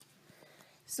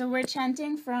So we're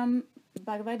chanting from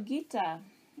Bhagavad Gita,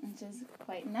 which is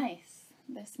quite nice.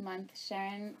 This month,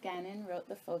 Sharon Gannon wrote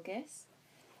the focus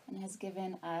and has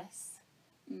given us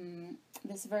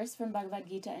this verse from Bhagavad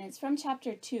Gita, and it's from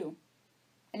chapter 2.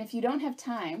 And if you don't have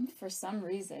time, for some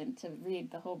reason, to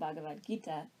read the whole Bhagavad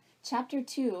Gita, chapter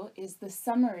 2 is the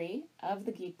summary of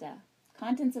the Gita.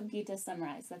 Contents of Gita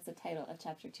summarized. That's the title of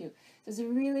chapter 2. So it's a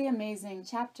really amazing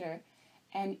chapter,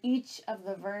 and each of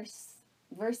the verses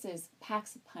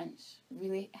packs a punch,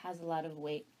 really has a lot of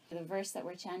weight. The verse that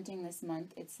we're chanting this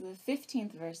month, it's the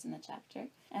 15th verse in the chapter.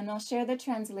 And I'll share the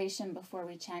translation before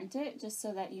we chant it, just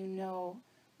so that you know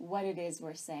what it is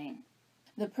we're saying.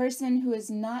 The person who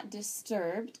is not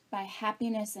disturbed by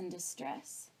happiness and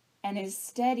distress, and is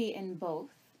steady in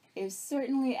both, is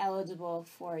certainly eligible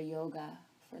for yoga,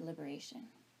 for liberation.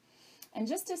 And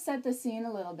just to set the scene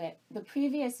a little bit, the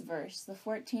previous verse, the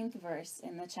 14th verse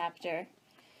in the chapter,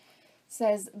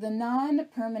 says, the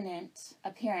non-permanent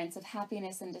appearance of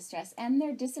happiness and distress and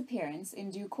their disappearance in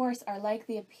due course are like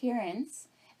the appearance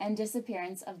and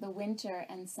disappearance of the winter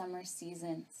and summer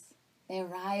seasons. They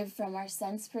arrive from our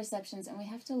sense perceptions, and we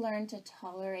have to learn to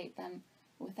tolerate them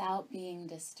without being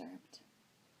disturbed.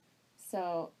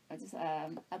 So it's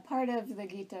a part of the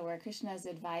Gita where Krishna is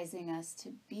advising us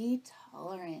to be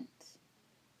tolerant,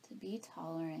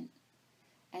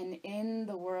 And in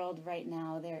the world right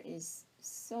now, there is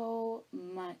so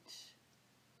much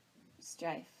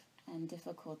strife and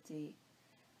difficulty.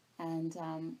 And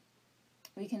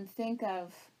we can think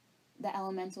of the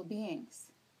elemental beings.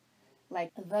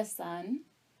 Like the sun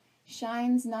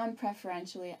shines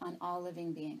non-preferentially on all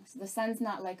living beings. The sun's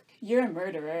not like, you're a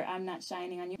murderer, I'm not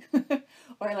shining on you.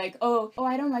 Or like, oh,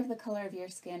 I don't like the color of your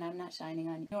skin, I'm not shining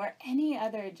on you. Or any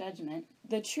other judgment.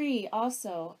 The tree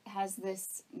also has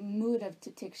this mood of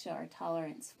titiksha, or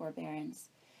tolerance, forbearance.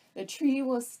 The tree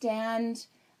will stand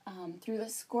through the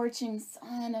scorching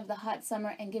sun of the hot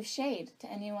summer and give shade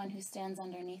to anyone who stands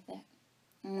underneath it.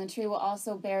 And the tree will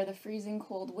also bear the freezing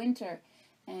cold winter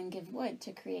and give wood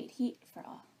to create heat for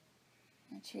all.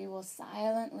 The tree will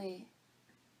silently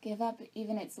give up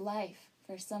even its life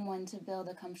for someone to build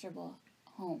a comfortable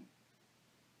home.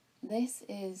 This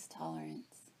is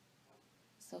tolerance.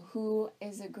 So who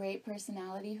is a great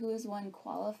personality? Who is one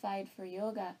qualified for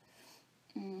yoga?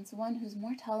 It's one who's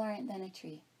more tolerant than a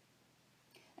tree.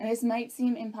 And this might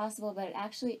seem impossible, but it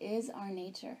actually is our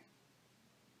nature.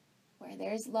 Where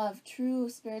there's love, true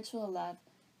spiritual love,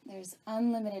 there's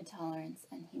unlimited tolerance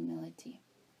and humility.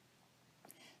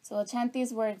 So we'll chant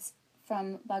these words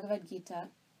from Bhagavad Gita.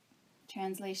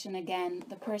 Translation again.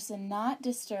 The person not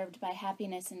disturbed by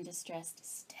happiness and distress,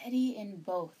 steady in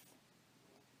both,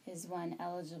 is one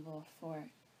eligible for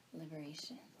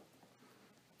liberation.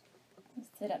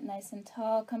 Sit up nice and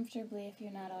tall, comfortably if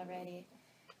you're not already.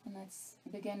 And let's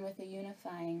begin with a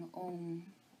unifying Om.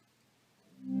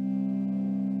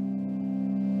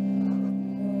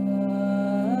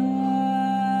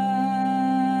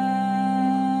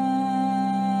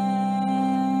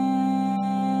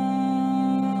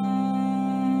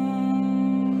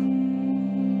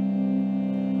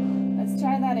 Let's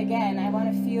try that again. I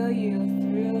want to feel you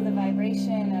through the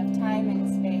vibration of time and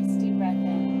space. Deep breath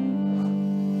in.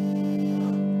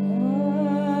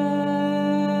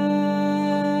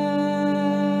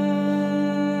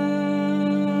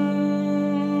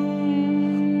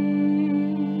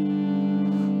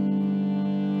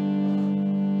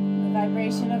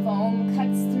 Of Om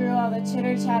cuts through all the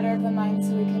chitter-chatter of the mind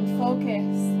so we can focus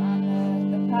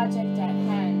on the project at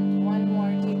hand. One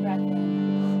more deep breath in.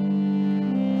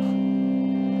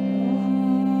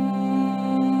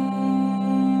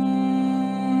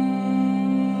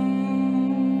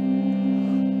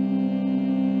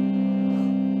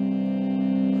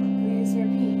 Please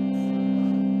repeat.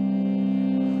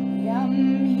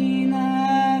 Yam hina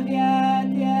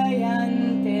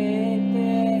vyatyayante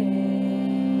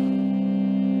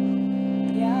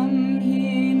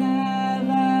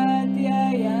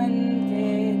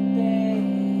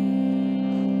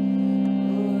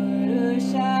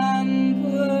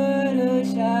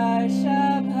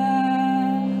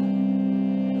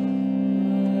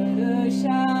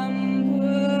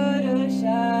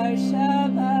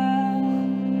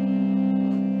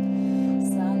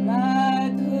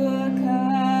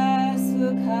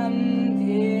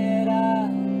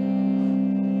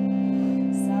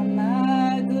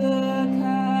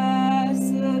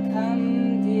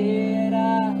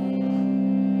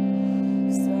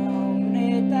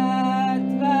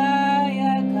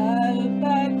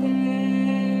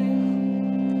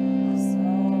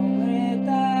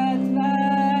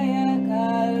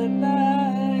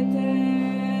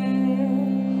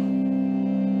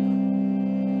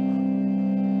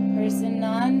person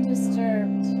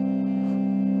non-disturbed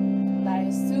by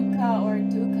sukha or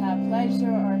dukkha,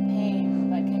 pleasure or pain,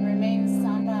 but can remain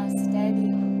sama,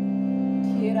 steady,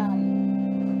 thiram.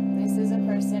 This is a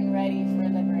person ready for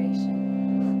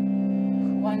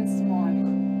liberation. Once more.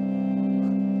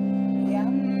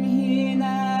 Yam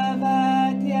hina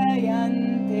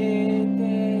vatyayante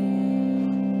te.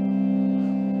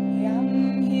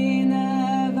 Yam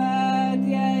hina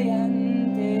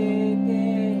vatyayante te.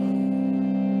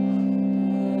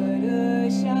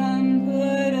 Purusham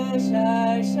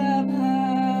purushashabha.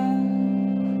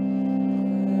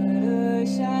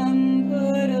 Purusham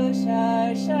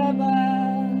purushashabha.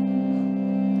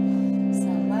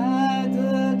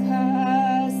 Samadukha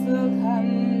sukham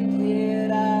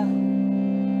dhiram.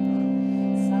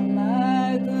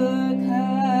 Samadukha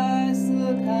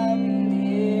sukham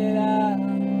dhiram.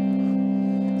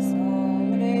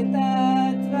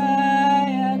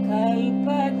 Somritatvaya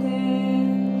kalpate.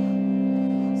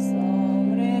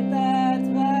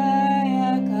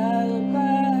 Somritatvaya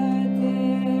kalpate.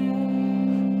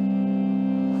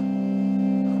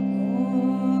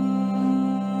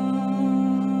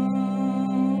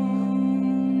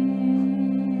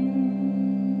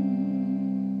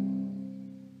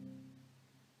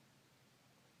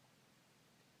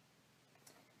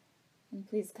 And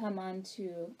please come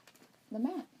onto the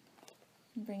mat,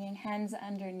 bringing hands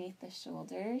underneath the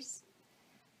shoulders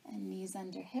and knees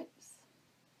under hips.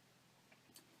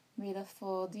 Breathe a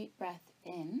full deep breath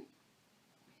in.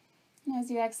 And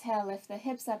as you exhale, lift the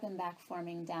hips up and back,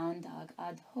 forming down dog,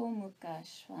 Adho Mukha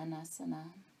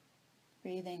Svanasana.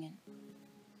 Breathing in.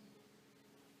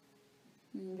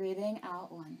 And breathing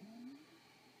out one.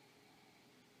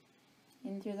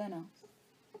 In through the nose.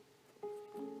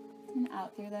 And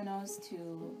out through the nose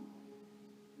two.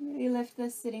 Really lift the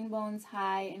sitting bones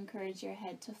high, encourage your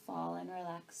head to fall, and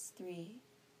relax three.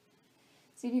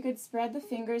 See if you could spread the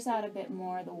fingers out a bit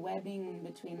more, the webbing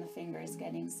between the fingers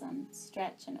getting some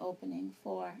stretch and opening.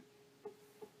 Four.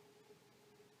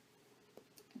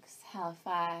 Exhale,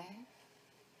 five.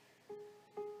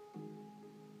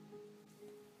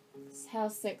 Exhale,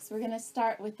 six. We're going to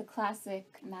start with the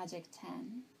classic Magic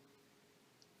 10.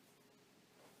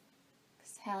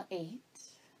 Exhale, 8.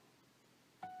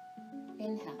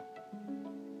 Inhale.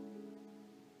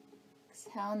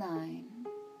 Exhale, 9.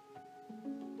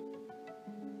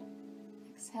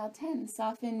 Exhale, 10.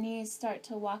 Soften knees, start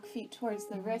to walk feet towards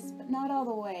the wrist, but not all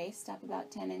the way. Step about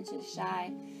 10 inches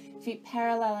shy. Feet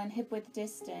parallel and hip width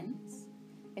distance.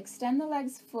 Extend the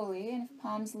legs fully, and if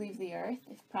palms leave the earth,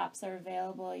 if props are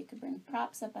available, you could bring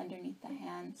props up underneath the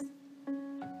hands.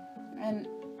 And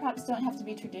props don't have to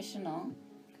be traditional.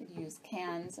 You could use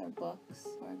cans or books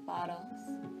or bottles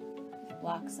if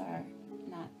blocks are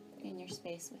not in your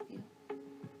space with you.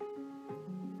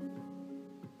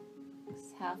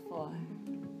 Exhale, 4.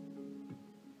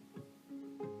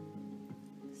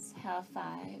 Exhale,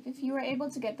 5. If you were able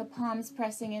to get the palms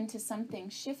pressing into something,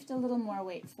 shift a little more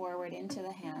weight forward into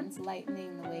the hands,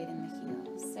 lightening the weight in the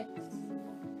heels. 6.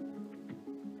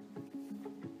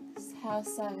 Exhale,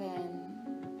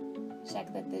 7.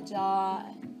 Check that the jaw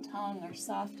and tongue are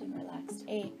soft and relaxed.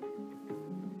 8.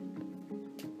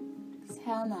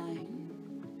 Exhale, 9.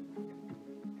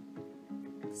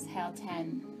 Exhale,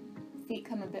 10. Feet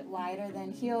come a bit wider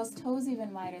than heels, toes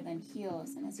even wider than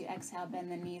heels. And as you exhale,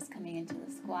 bend the knees coming into the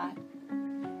squat.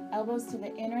 Elbows to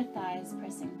the inner thighs,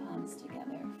 pressing palms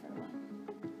together for 1.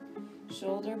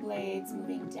 Shoulder blades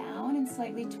moving down and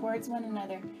slightly towards one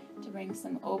another to bring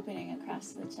some opening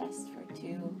across the chest for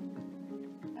 2.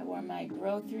 I wore my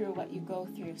grow through what you go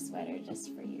through sweater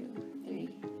just for you.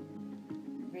 3.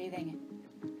 Breathing in.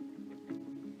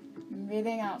 And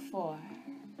breathing out 4.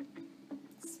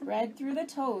 Spread through the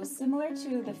toes, similar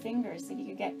to the fingers, so you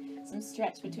could get some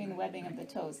stretch between the webbing of the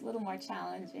toes. A little more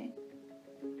challenging.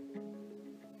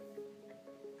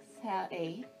 Exhale,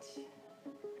 8.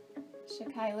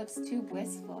 Shakai looks too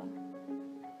blissful.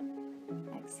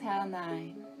 Exhale,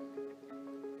 9.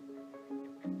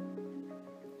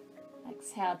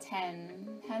 Exhale,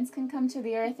 10. Hands can come to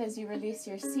the earth as you release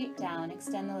your seat down.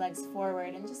 Extend the legs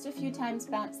forward, and just a few times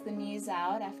bounce the knees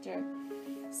out after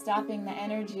stopping the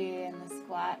energy in the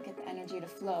squat. Get the energy to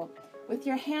flow. With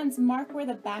your hands, mark where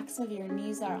the backs of your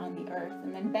knees are on the earth,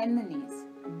 and then bend the knees.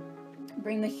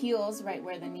 Bring the heels right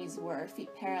where the knees were,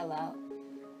 feet parallel,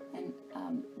 and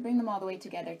bring them all the way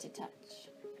together to touch.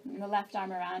 And the left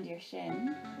arm around your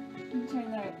shin. And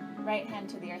turn the right hand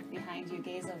to the earth behind you.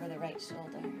 Gaze over the right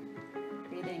shoulder.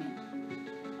 Breathing in.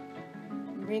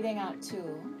 And breathing out 2.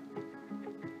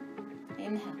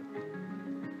 Inhale.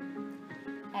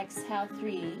 Exhale,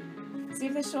 3. See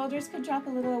if the shoulders could drop a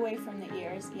little away from the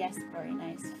ears. Yes, Corey,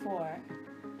 nice. 4.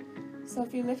 So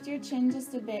if you lift your chin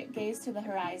just a bit, gaze to the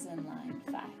horizon line.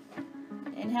 5.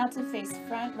 Inhale to face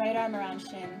front, right arm around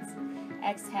shins.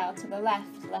 Exhale to the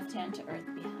left, left hand to earth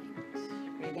behind.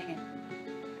 Breathing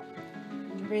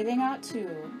in. Breathing out 2.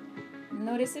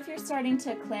 Notice if you're starting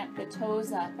to clamp the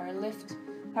toes up or lift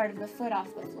part of the foot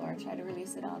off the floor. Try to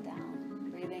release it all down.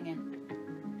 Breathing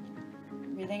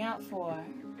in. Breathing out 4.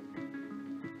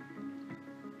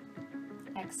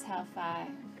 Exhale 5.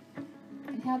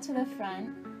 Inhale to the front.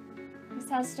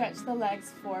 Exhale, stretch the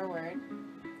legs forward.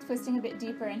 Twisting a bit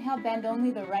deeper. Inhale, bend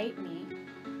only the right knee.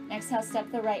 Exhale,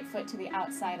 step the right foot to the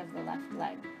outside of the left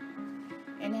leg.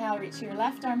 Inhale, reach your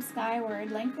left arm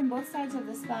skyward. Lengthen both sides of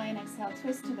the spine. Exhale,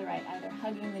 twist to the right, either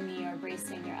hugging the knee or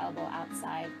bracing your elbow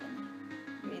outside the knee.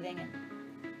 Breathing in.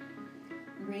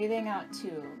 Breathing out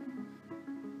 2.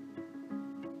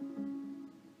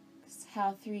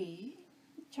 Exhale 3.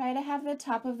 Try to have the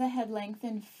top of the head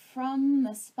lengthen from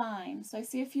the spine. So I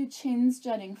see a few chins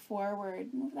jutting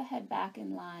forward. Move the head back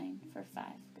in line for 5.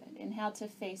 Good. Inhale to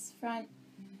face front.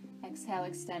 Exhale,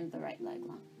 extend the right leg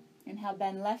long. Inhale,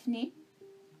 bend left knee.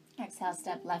 Exhale,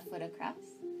 step left foot across.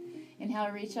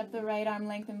 Inhale, reach up the right arm,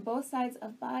 lengthen both sides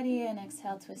of body, and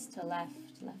exhale, twist to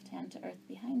left. Left hand to earth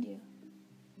behind you.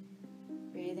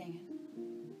 Breathing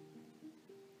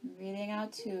in. Breathing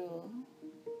out 2.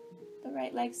 The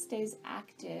right leg stays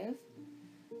active.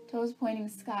 Toes pointing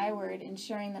skyward,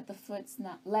 ensuring that the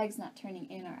leg's not turning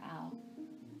in or out.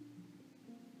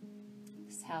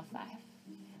 Exhale 5.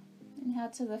 Inhale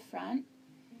to the front.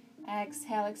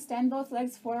 Exhale, extend both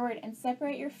legs forward and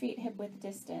separate your feet hip-width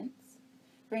distance.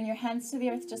 Bring your hands to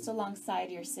the earth just alongside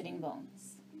your sitting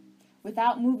bones.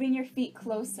 Without moving your feet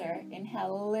closer,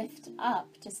 inhale, lift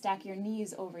up to stack your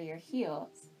knees over your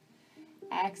heels.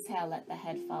 Exhale, let the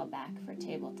head fall back for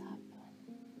tabletop.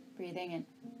 Breathing in.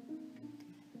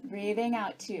 Breathing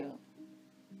out 2.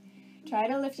 Try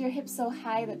to lift your hips so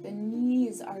high that the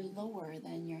knees are lower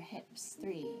than your hips.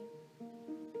 3.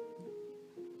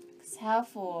 Exhale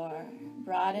 4.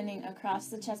 Broadening across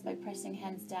the chest by pressing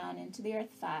hands down into the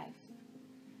earth. 5.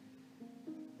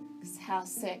 Exhale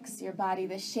 6. Your body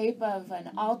the shape of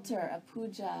an altar, a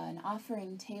puja, an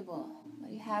offering table. What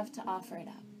do you have to offer it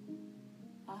up?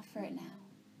 Offer it now.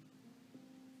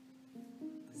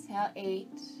 Exhale 8.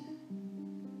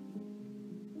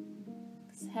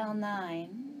 Exhale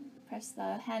 9. Press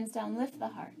the hands down, lift the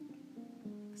heart.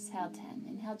 Exhale 10.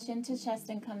 Inhale, chin to chest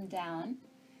and come down.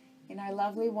 In our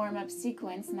lovely warm-up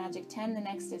sequence, Magic 10, the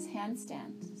next is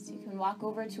handstand. So you can walk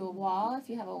over to a wall if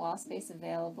you have a wall space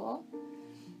available.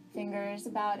 Fingers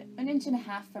about 1.5 inches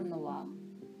from the wall.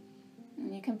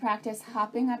 And you can practice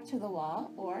hopping up to the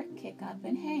wall or kick up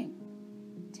and hang.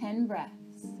 10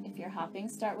 breaths. If you're hopping,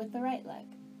 start with the right leg.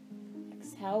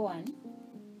 Exhale 1.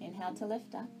 Inhale to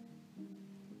lift up.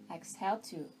 Exhale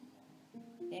 2.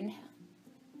 Inhale.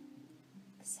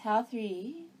 Exhale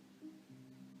 3.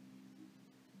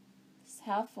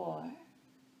 Exhale 4.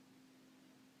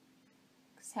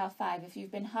 Exhale 5. If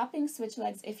you've been hopping, switch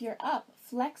legs. If you're up,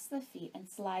 flex the feet and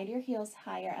slide your heels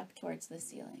higher up towards the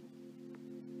ceiling.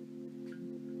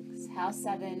 Exhale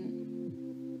 7.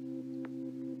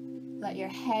 Let your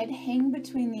head hang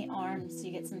between the arms so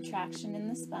you get some traction in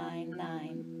the spine.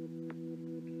 9.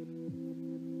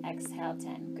 Exhale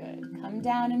 10. Good. Come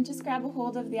down and just grab a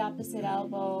hold of the opposite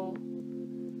elbow.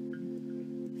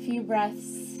 Few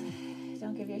breaths.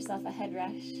 Don't give yourself a head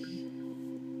rush.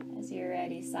 As you're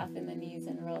ready, soften the knees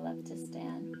and roll up to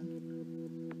stand.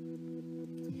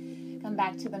 Come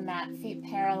back to the mat, feet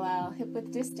parallel,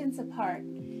 hip-width distance apart.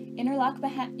 Interlock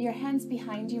your hands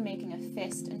behind you, making a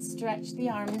fist, and stretch the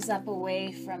arms up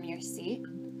away from your seat.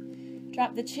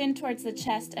 Drop the chin towards the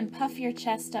chest and puff your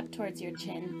chest up towards your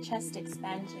chin. Chest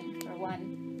expansion for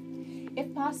 1.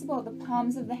 If possible, the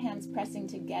palms of the hands pressing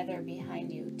together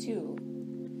behind you. 2.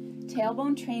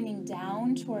 Tailbone training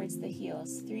down towards the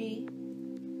heels. 3.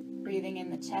 Breathing in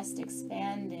the chest,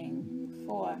 expanding.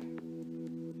 4.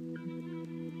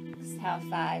 Exhale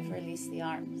 5. Release the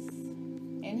arms.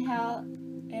 Inhale,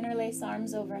 interlace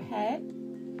arms overhead.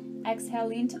 Exhale,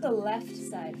 lean to the left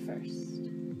side first.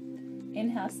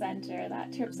 Inhale, center.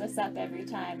 That trips us up every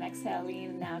time. Exhale,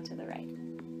 lean now to the right.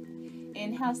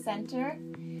 Inhale, center.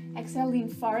 Exhale, lean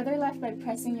farther left by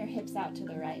pressing your hips out to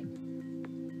the right.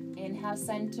 Inhale,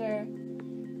 center.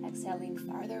 Exhale, lean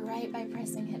farther right by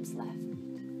pressing hips left.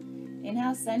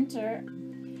 Inhale, center.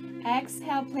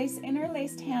 Exhale, place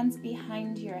interlaced hands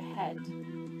behind your head.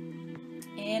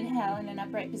 Inhale, in an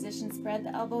upright position, spread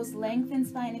the elbows, lengthen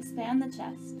spine, expand the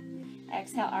chest.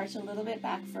 Exhale, arch a little bit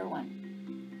back for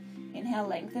 1. Inhale,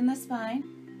 lengthen the spine.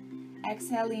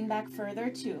 Exhale, lean back further.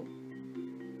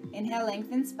 2. Inhale,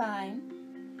 lengthen spine.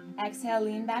 Exhale,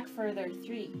 lean back further.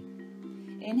 3.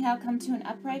 Inhale, come to an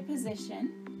upright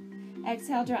position.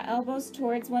 Exhale, draw elbows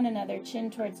towards one another, chin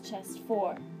towards chest,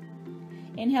 4.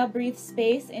 Inhale, breathe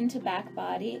space into back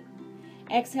body.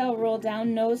 Exhale, roll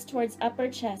down, nose towards upper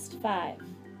chest, 5.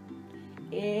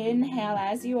 Inhale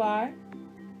as you are.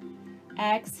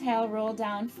 Exhale, roll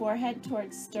down, forehead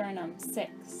towards sternum, 6.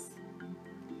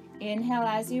 Inhale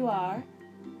as you are.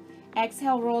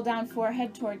 Exhale, roll down,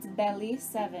 forehead towards belly,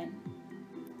 7.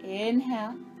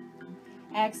 Inhale.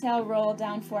 Exhale, roll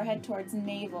down, forehead towards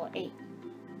navel, 8.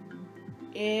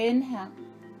 Inhale.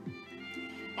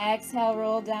 Exhale,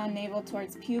 roll down, navel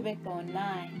towards pubic bone,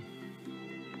 9.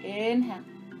 Inhale.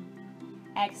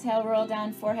 Exhale, roll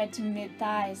down, forehead to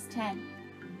mid-thighs, 10.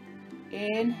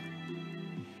 Inhale.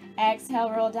 Exhale,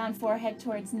 roll down, forehead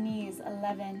towards knees,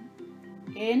 11.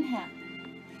 Inhale.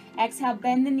 Exhale,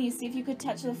 bend the knees. See if you could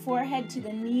touch the forehead to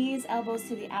the knees, elbows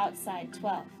to the outside,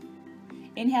 12.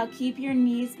 Inhale, keep your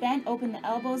knees bent, open the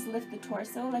elbows, lift the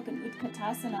torso like an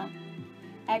Utkatasana.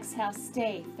 Exhale,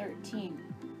 stay, 13.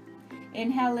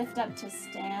 Inhale, lift up to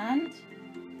stand.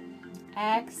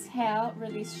 Exhale,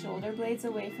 release shoulder blades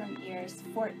away from ears,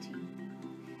 14.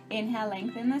 Inhale,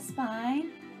 lengthen the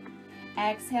spine.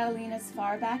 Exhale, lean as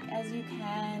far back as you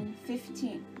can,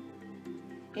 15.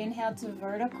 Inhale to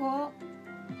vertical.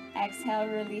 Exhale,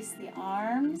 release the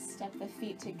arms, step the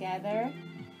feet together.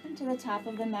 Come to the top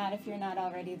of the mat if you're not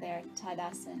already there,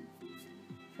 Tadasana.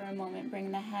 For a moment,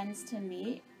 bring the hands to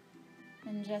meet.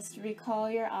 And just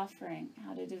recall your offering,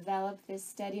 how to develop this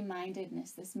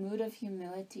steady-mindedness, this mood of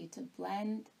humility to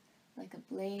blend like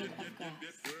a blade of grass.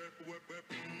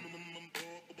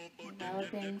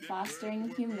 Developing, fostering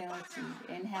humility.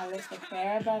 Inhale, lift the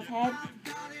prayer above head,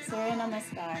 Surya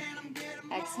Namaskar.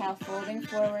 Exhale, folding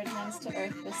forward, hands to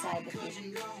earth beside the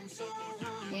feet.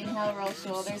 Inhale, roll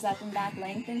shoulders up and back,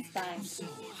 lengthen spine.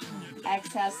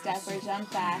 Exhale, step or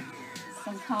jump back.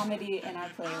 Some comedy in our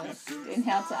playlist.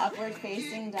 Inhale to upward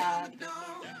facing dog.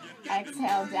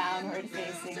 Exhale, downward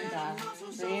facing dog.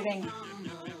 Breathing.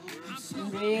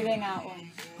 Breathing out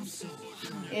one.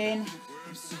 Inhale.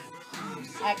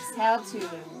 Exhale, 2.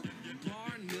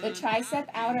 The tricep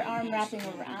outer arm wrapping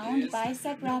around,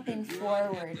 bicep wrapping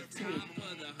forward, 3.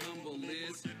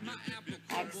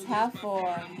 Exhale,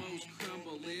 4.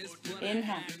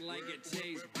 Inhale.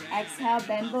 Exhale,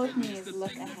 bend both knees,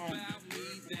 look ahead.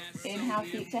 Inhale,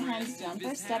 feet to hands, jump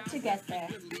or step to get there.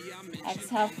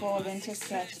 Exhale, fold into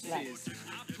stretched legs.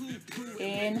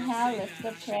 Inhale, lift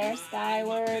the prayer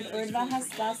skyward, Urdhva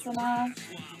Hastasana.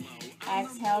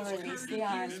 Exhale, release the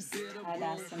arms,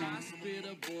 Tadasana.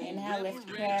 Inhale, lift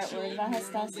prayer, Urdhva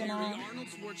Hastasana.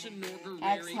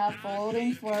 Exhale,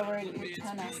 folding forward,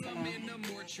 Uttanasana.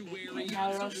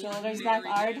 Inhale, roll shoulders back,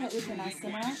 Ardha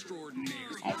Uttanasana.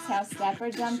 Exhale, step or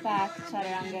jump back,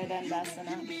 Chaturanga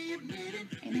Dandasana.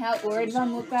 Inhale, Urdhva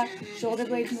Mukha, shoulder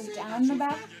blades move down the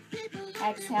back.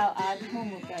 Exhale,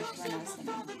 Adho Mukha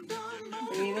Svanasana.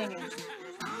 Breathing in.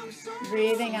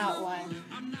 Breathing out 1.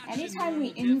 Anytime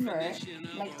we invert,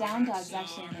 like down dog is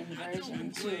actually an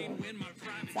inversion too,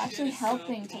 it's actually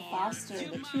helping to foster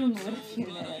the true mood of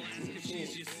humility too.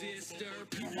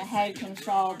 And the head can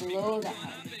fall below the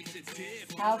head.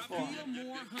 Exhale, 4.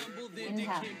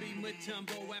 Inhale.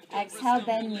 Exhale,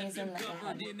 bend knees and look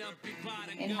ahead.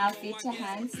 Inhale, feet to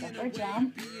hands, step or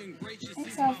jump.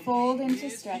 Exhale, fold into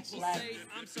stretched legs.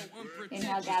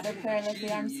 Inhale, gather prayer, lift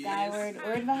the arms skyward.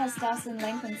 Urdhva Hastasana,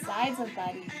 lengthen sides of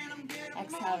body.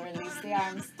 Exhale, release the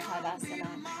arms, Tadasana.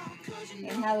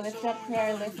 Inhale, lift up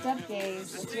prayer, lift up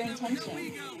gaze. What's your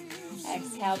intention?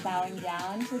 Exhale, bowing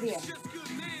down to the earth.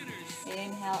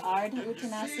 Inhale, Ardha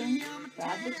Uttanasana,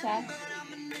 grab the chest.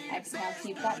 Exhale,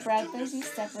 keep that breath as you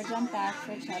step or jump back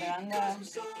for Chaturanga.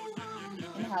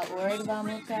 Inhale, Urdhva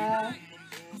Mukha.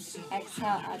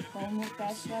 Exhale, Adho Mukha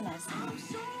Svanasana.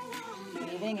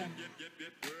 Breathing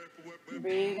in.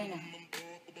 Breathing out.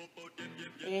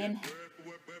 Inhale.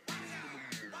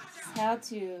 Exhale,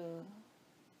 2.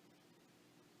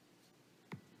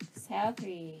 Exhale,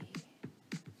 3.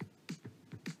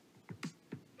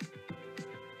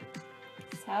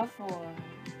 Exhale, 4.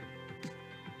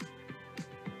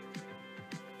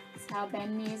 Exhale,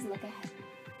 bend knees, look ahead.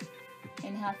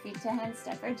 Inhale, feet to hands,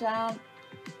 step or jump.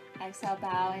 Exhale,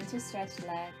 bow into stretched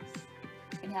legs.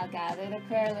 Inhale, gather the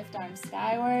prayer, lift arms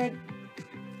skyward.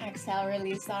 Exhale,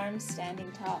 release arms,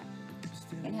 standing tall.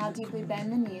 Inhale, deeply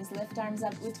bend the knees, lift arms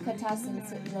up, Utkatasana,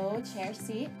 sit low, chair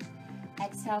seat.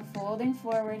 Exhale, folding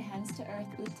forward, hands to earth,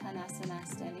 Uttanasana,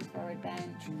 standing forward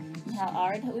bend. Inhale,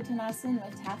 Ardha Uttanasana,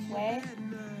 lift halfway.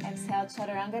 Exhale,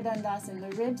 Chaturanga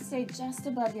Dandasana, the ribs stay just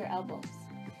above your elbows.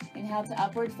 Inhale to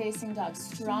upward facing dog,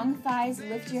 strong thighs,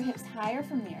 lift your hips higher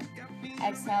from the earth.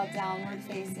 Exhale, downward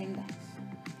facing dog.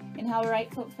 Inhale,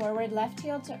 right foot forward, left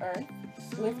heel to earth.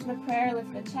 Lift the prayer,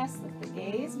 lift the chest, lift the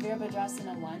gaze.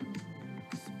 Virabhadrasana 1.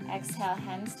 Exhale,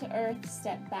 hands to earth,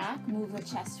 step back, move the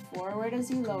chest forward as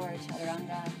you lower,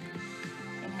 Chaturanga.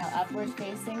 Inhale, upward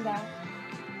facing dog.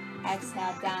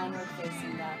 Exhale, downward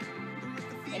facing dog.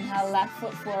 Inhale, left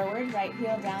foot forward, right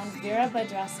heel down,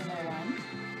 Virabhadrasana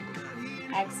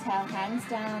 1. Exhale, hands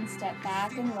down, step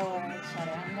back and lower,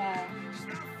 Chaturanga.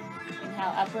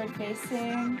 Inhale, upward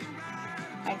facing.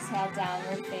 Exhale,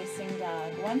 downward facing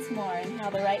dog. Once more, inhale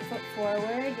the right foot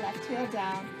forward, left heel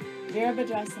down,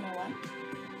 Virabhadrasana 1.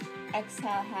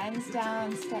 Exhale, hands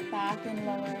down, step back and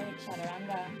lower,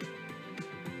 Chaturanga.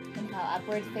 Inhale,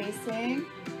 upward facing.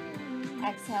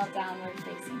 Exhale, downward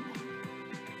facing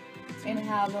dog.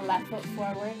 Inhale the left foot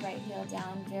forward, right heel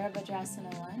down,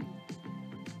 Virabhadrasana 1.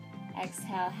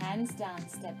 Exhale, hands down,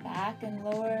 step back and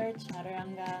lower,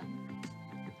 Chaturanga.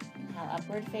 Inhale,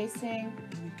 upward facing.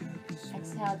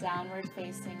 Exhale, downward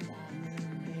facing dog.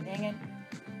 Breathing in.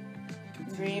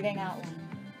 Breathing out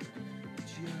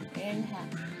 1. Inhale.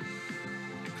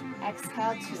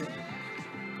 Exhale 2.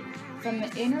 From the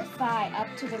inner thigh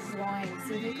up to the groin,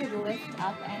 see if you could lift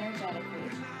up energetically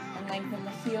and lengthen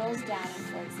the heels down and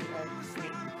towards the earth. 3.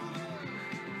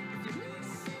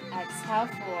 Exhale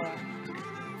 4.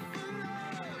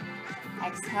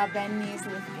 Exhale, bend knees,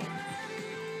 lift gaze.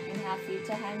 Inhale, feet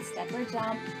to hands, step or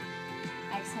jump.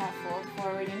 Exhale, fold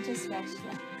forward into stretched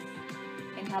legs.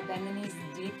 Inhale, bend the knees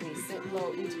deeply, sit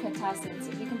low, Utkatasana.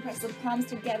 See if you can press the palms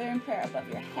together in prayer above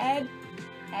your head.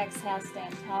 Exhale,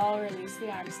 stand tall, release the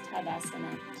arms,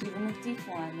 Tadasana. Jivamukti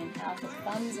form. Inhale, put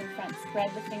thumbs in front, spread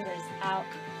the fingers out,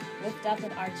 lift up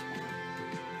and arch back.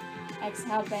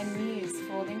 Exhale, bend knees,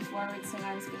 folding forward, swing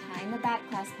arms behind the back,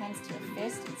 clasp hands to a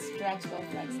fist, and stretch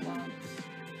both legs long.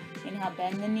 Inhale,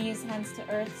 bend the knees, hands to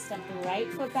earth, step the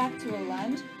right foot back to a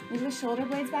lunge, move the shoulder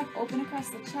blades back, open across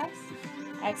the chest.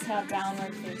 Exhale,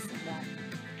 downward facing dog.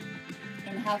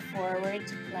 Inhale, forward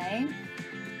to plank.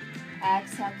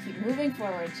 Exhale, keep moving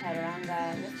forward,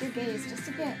 Chaturanga. Lift your gaze just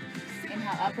a bit.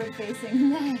 Inhale, upward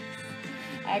facing legs.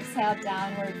 Exhale,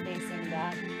 downward facing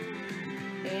dog.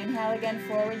 Inhale again,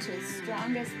 forward to the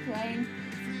strongest plank.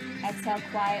 Exhale,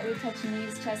 quietly touch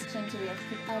knees, chest, chin to the earth.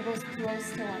 Keep elbows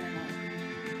close to one another.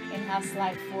 Inhale,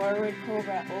 slide forward,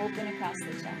 cobra, open across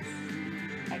the chest.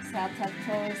 Exhale, tuck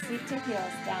toes, seat to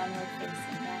heels, downward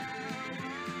facing dog.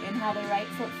 Inhale, the right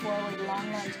foot forward,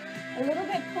 long lunge. A little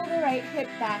bit, pull the right hip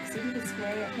back so you can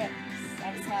square your hips.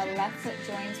 Exhale, left foot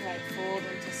joins right, fold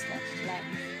into stretched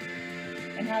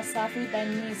legs. Inhale, softly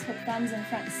bend knees, hook thumbs in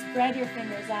front, spread your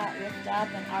fingers out, lift up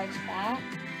and arch back.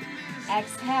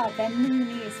 Exhale, bend the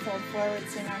knees, fold forward,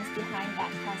 swing arms behind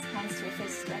back, clasp hands to your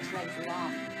fist, stretch legs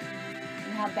long.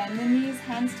 Inhale, bend the knees,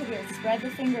 hands to the earth, spread the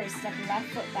fingers, step left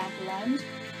foot back, lunge,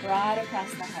 broad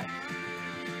across the heart.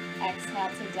 Exhale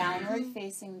to downward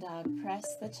facing dog, press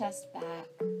the chest back.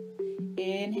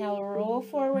 Inhale, roll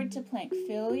forward to plank,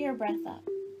 fill your breath up.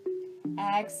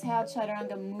 Exhale,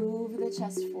 Chaturanga, move the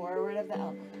chest forward of the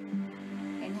elbow.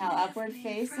 Inhale, upward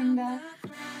facing dog.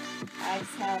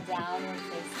 Exhale, downward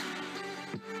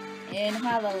facing.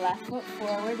 Inhale, the left foot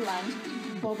forward lunge.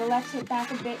 Pull the left hip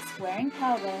back a bit, squaring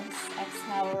pelvis.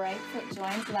 Exhale, right foot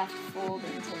joins left, fold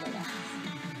into the left.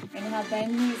 Inhale,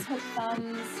 bend knees, hook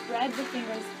thumbs, spread the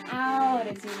fingers out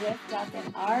as you lift up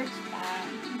and arch back.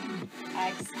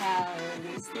 Exhale,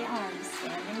 release the arms,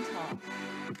 standing tall.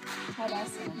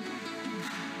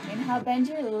 Tadasana. Inhale, bend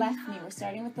your left knee. We're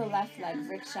starting with the left leg,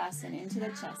 Vrikshasana, into the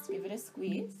chest. Give it a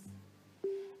squeeze.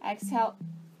 Exhale,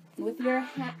 with your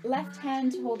left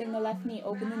hand holding the left knee,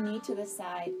 open the knee to the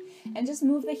side. And just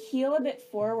move the heel a bit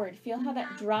forward. Feel how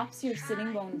that drops your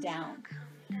sitting bone down.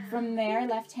 From there,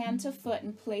 left hand to foot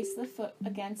and place the foot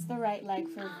against the right leg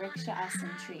for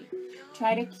Vrikshasana tree.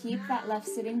 Try to keep that left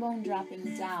sitting bone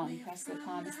dropping down. Press the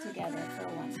palms together for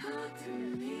 1.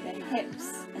 The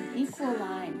hips, an equal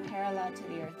line parallel to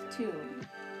the earth. 2.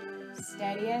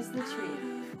 Steady as the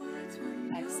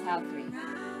tree. Exhale, 3.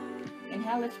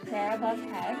 Inhale, lift prayer above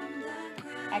head.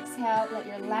 Exhale, let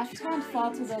your left hand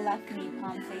fall to the left knee,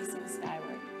 palm facing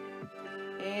skyward.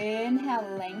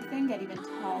 Inhale, lengthen, get even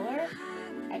taller.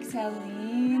 Exhale,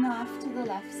 lean off to the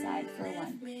left side for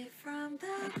 1.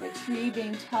 Like the tree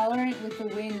being tolerant with the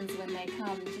winds when they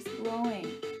come, just blowing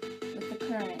with the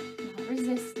current, not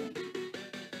resisting.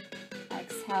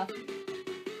 Exhale.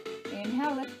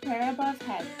 Inhale, lift prayer above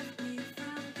head.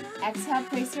 Exhale,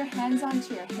 place your hands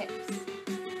onto your hips.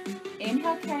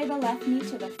 Inhale, carry the left knee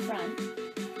to the front.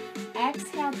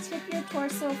 Exhale, tip your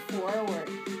torso forward.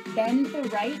 Bend the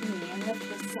right knee and lift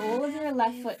the sole of your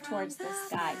left foot towards the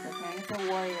sky, preparing for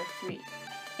warrior 3.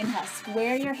 Inhale,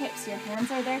 square your hips. Your hands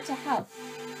are there to help.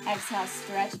 Exhale,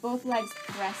 stretch both legs,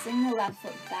 pressing the left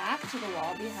foot back to the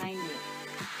wall behind you.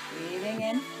 Breathing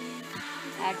in.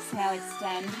 Exhale,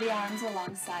 extend the arms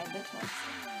alongside the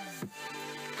torso.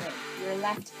 Good. Your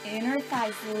left inner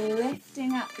thighs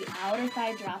lifting up, the outer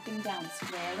thigh dropping down.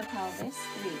 Square the pelvis.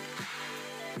 3.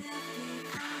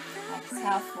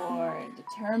 Exhale, 4.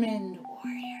 Determined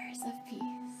warriors of peace.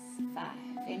 5.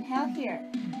 Inhale here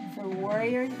for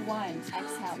warrior 1.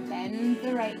 Exhale, bend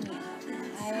the right knee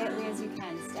quietly as you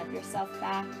can. Step yourself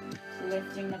back,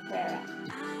 lifting the prayer up.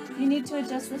 If you need to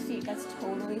adjust the feet, that's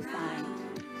totally fine.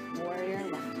 Warrior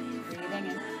 1. Breathing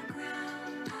in.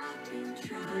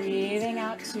 Breathing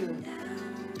out 2.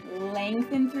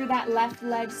 Lengthen through that left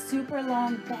leg super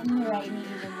long. Bend the right knee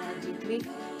even more deeply.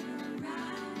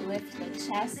 Lift the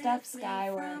chest up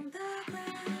skyward.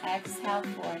 Exhale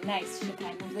 4. Nice. You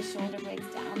can move the shoulder blades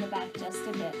down the back just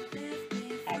a bit.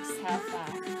 Exhale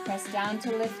 5. Press down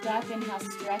to lift up. Inhale,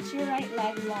 stretch your right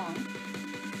leg long.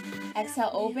 Exhale,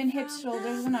 open hips,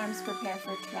 shoulders, and arms. Prepare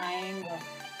for triangle.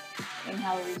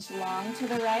 Inhale, reach long to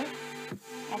the right.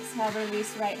 Exhale,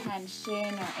 release right hand,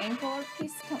 shin or ankle, or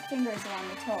place fingers around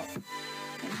the toe.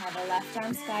 Inhale, the left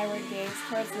arm skyward, gaze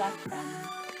towards left thumb.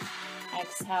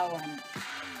 Exhale 1.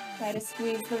 Try to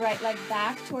squeeze the right leg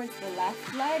back towards the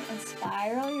left leg and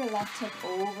spiral your left hip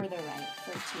over the right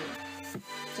for 2.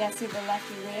 Jesse, the left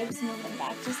ribs, move them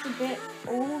back just a bit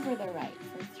over the right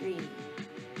for 3.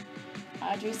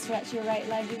 Audrey, stretch your right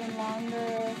leg even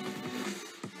longer.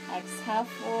 Exhale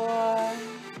 4.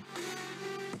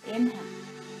 Inhale.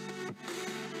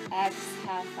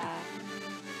 Exhale 5.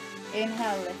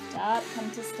 Inhale, lift up, come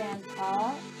to stand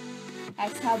tall.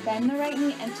 Exhale, bend the right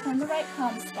knee and turn the right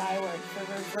palm skyward for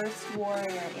reversed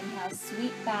warrior. Inhale,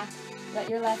 sweep back. Let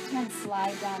your left hand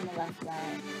slide down the left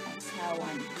leg. Exhale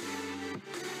 1.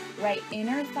 Right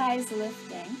inner thighs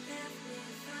lifting.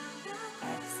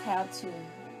 Exhale 2.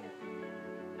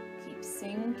 Keep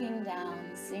sinking down,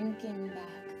 sinking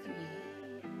back. 3.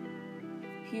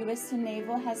 Pubis to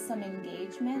navel has some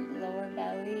engagement. Lower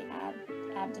belly,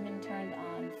 abdomen turned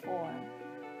on. 4.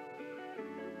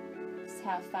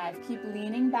 Exhale 5. Keep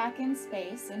leaning back in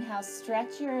space. Inhale,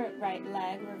 stretch your right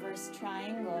leg, reverse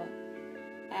triangle.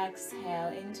 Exhale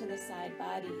into the side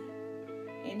body.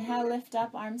 Inhale, lift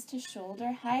up, arms to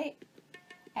shoulder height.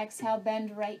 Exhale,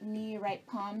 bend right knee, right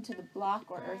palm to the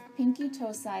block or earth, pinky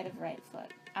toe side of right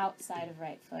foot, outside of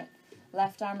right foot.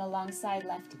 Left arm alongside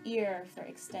left ear for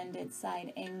extended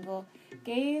side angle.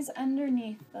 Gaze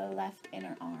underneath the left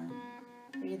inner arm.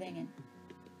 Breathing in.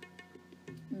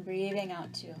 Breathing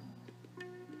out 2.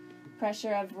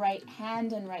 Pressure of right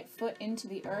hand and right foot into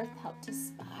the earth help to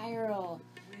spiral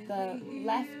the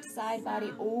left side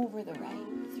body over the right.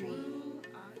 3.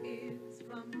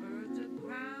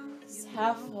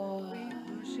 Exhale 4.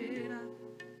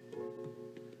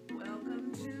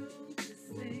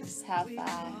 Exhale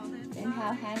 5.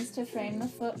 Inhale, hands to frame the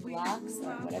foot, blocks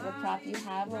or whatever prop you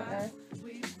have or earth.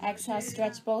 Exhale,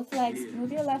 stretch both legs.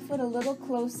 Move your left foot a little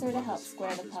closer to help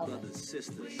square the pelvis.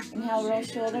 Inhale, roll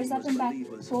shoulders up and back.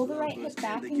 Pull the right hip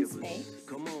back in space.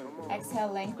 Exhale,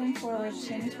 lengthen forward,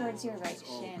 chin towards your right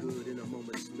shin.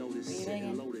 Breathing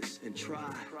in.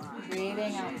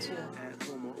 Breathing out 2.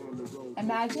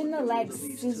 Imagine the legs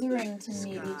scissoring to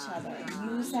meet each other.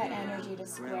 Use that energy to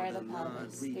square the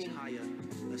pelvis. 3.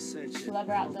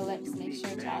 Blubber out the lips. Make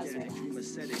sure jaws relax.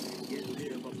 Do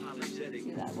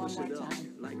that one more time.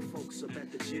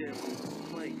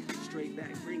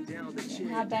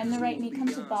 Inhale, bend the right knee, come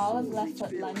to ball of left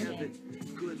foot lunging.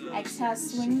 Exhale,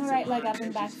 swing the right leg up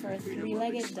and back for a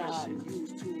 3-legged dog.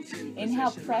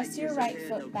 Inhale, press your right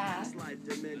foot back.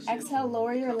 Exhale,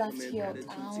 lower your left heel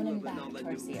down and back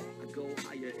towards the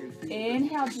earth.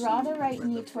 Inhale, draw the right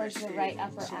knee towards the right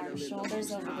upper arm, shoulders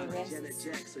over the wrists.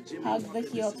 Hug the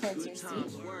heel towards your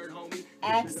seat.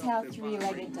 Exhale,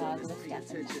 3-legged dog, lift up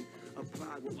and back.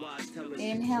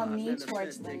 Inhale, knee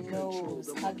towards the nose.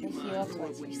 Hug the heel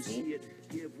towards your seat.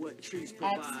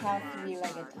 Exhale,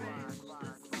 3-legged dog.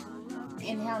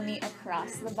 Inhale, knee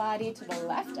across the body to the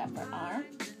left upper arm.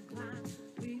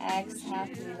 Exhale,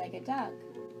 3-legged dog.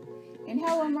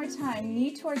 Inhale one more time,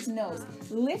 knee towards nose.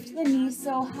 Lift the knee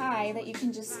so high that you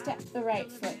can just step the right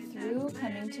foot through,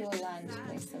 coming to a lunge.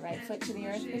 Place the right foot to the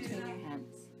earth between your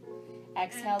hands.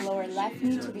 Exhale, lower left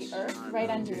knee to the earth, right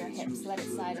under your hips. Let it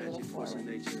slide a little forward.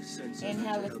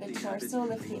 Inhale, lift the torso,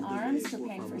 lift the arms,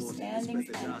 preparing for standing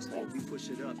spinal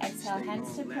twist. Exhale,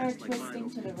 hands to prayer, twisting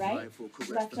to the right.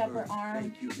 Left upper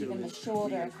arm, even the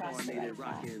shoulder across the right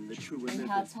thigh.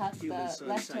 Inhale, tuck the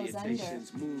left toes under.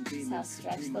 Exhale,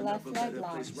 stretch the left leg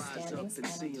long, standing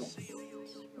spinal twist.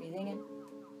 Breathing in.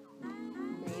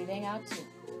 Breathing out 2.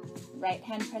 Right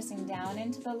hand pressing down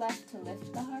into the left to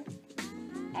lift the heart.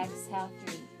 Exhale,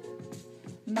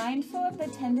 3. Mindful of the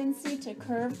tendency to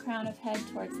curve crown of head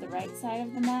towards the right side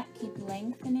of the mat. Keep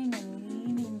lengthening and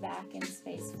leaning back in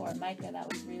space. 4. Micah,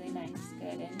 that was really nice.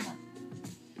 Good. Inhale.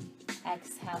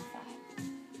 Exhale, 5.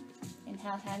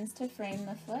 Inhale, hands to frame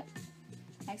the foot.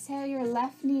 Exhale, your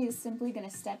left knee is simply going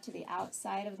to step to the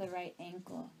outside of the right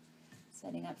ankle,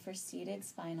 setting up for seated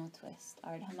spinal twist,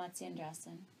 Ardha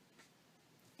Matsyendrasana.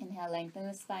 Inhale, lengthen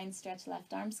the spine, stretch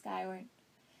left arm skyward.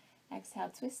 Exhale,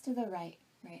 twist to the right,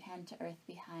 right hand to earth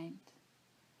behind.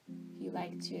 If you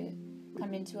like to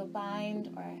come into a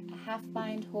bind or a half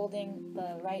bind, holding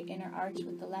the right inner arch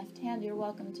with the left hand, you're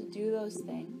welcome to do those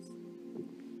things.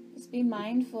 Just be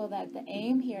mindful that the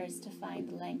aim here is to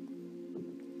find length.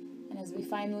 And as we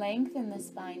find length in the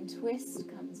spine, twist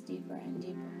comes deeper and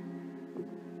deeper.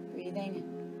 Breathing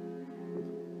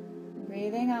in.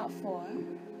 Breathing out, 4.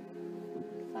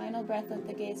 Final breath, let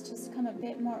the gaze just come a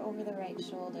bit more over the right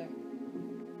shoulder.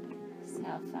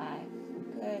 Exhale, 5.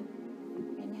 Good.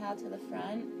 Inhale to the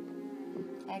front.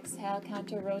 Exhale,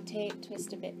 counter rotate,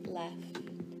 twist a bit left.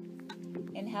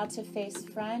 Inhale to face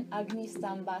front, Agni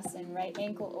Stambhasana, right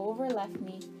ankle over left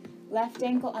knee. Left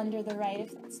ankle under the right.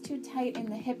 If that's too tight in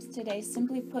the hips today,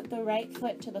 simply put the right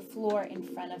foot to the floor in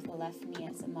front of the left knee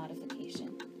as a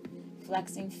modification.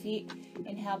 Flexing feet.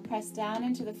 Inhale, press down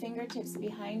into the fingertips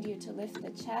behind you to lift the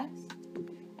chest.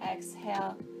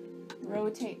 Exhale,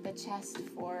 rotate the chest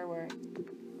forward.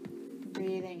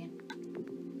 Breathing in.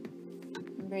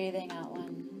 Breathing out, 1.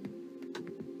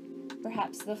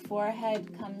 Perhaps the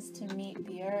forehead comes to meet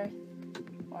the earth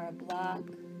or a block,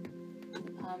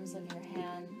 the palms of your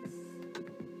hands.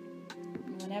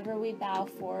 And whenever we bow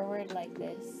forward like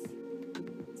this,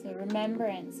 it's a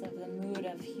remembrance of the mood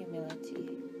of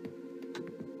humility.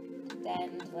 To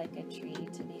bend like a tree,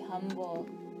 to be humble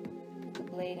like a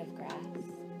blade of grass,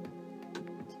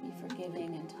 to be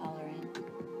forgiving and tolerant,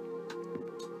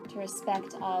 to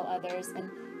respect all others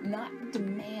and not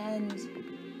demand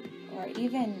or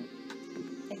even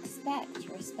expect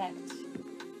respect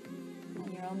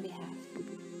on your own behalf.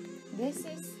 This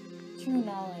is true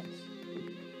knowledge.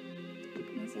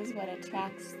 This is what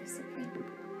attracts the Supreme.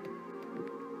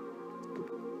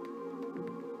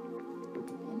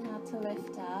 Inhale to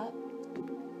lift up.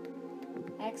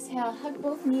 Exhale, hug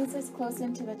both knees as close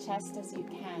into the chest as you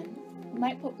can. You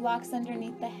might put blocks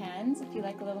underneath the hands. If you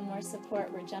like a little more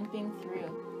support, we're jumping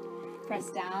through. Press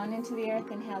down into the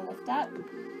earth. Inhale, lift up.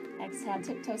 Exhale,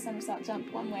 tiptoe somersault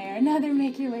jump one way or another.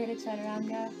 Make your way to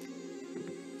Chaturanga.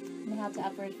 Inhale to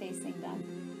upward facing dog.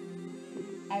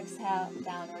 Exhale,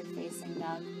 downward facing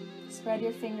dog. Spread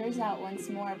your fingers out once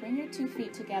more. Bring your 2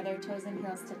 feet together, toes and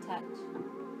heels to touch.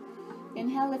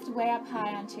 Inhale, lift way up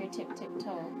high onto your tip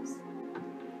toes.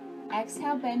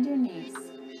 Exhale, bend your knees.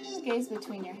 Gaze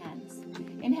between your hands.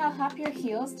 Inhale, hop your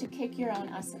heels to kick your own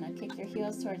asana. Kick your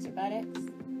heels towards your buttocks.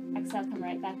 Exhale, come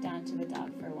right back down to the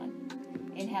dog for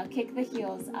 1. Inhale, kick the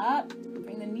heels up.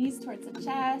 Bring the knees towards the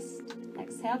chest.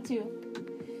 Exhale,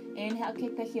 2. Inhale,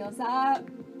 kick the heels up.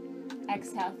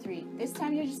 Exhale, 3. This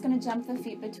time you're just going to jump the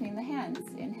feet between the hands.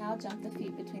 Inhale, jump the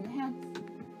feet between the hands.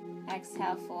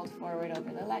 Exhale, fold forward over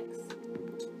the legs.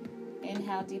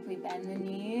 Inhale, deeply bend the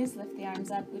knees. Lift the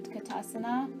arms up,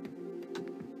 Utkatasana.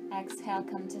 Exhale,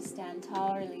 come to stand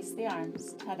tall. Release the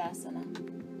arms, Tadasana.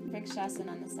 Vrikshasana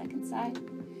on the second side.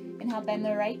 Inhale, bend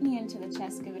the right knee into the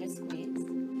chest. Give it a squeeze.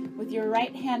 With your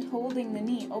right hand holding the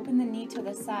knee, open the knee to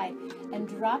the side and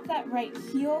drop that right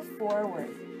heel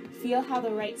forward. Feel how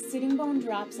the right sitting bone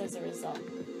drops as a result.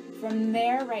 From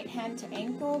there, right hand to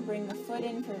ankle, bring the foot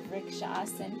in for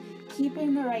Vrikshasana,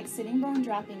 keeping the right sitting bone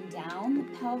dropping down, the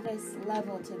pelvis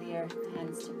level to the earth,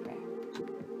 hands to prayer.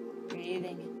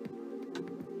 Breathing in.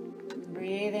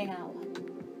 Breathing out.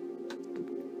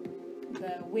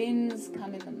 The winds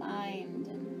come in the mind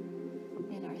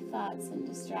and in our thoughts and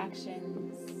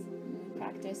distractions. And we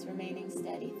practice remaining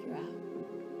steady throughout.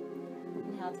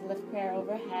 Inhale to lift prayer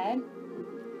overhead.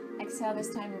 Exhale, this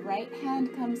time right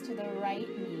hand comes to the right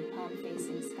knee, palm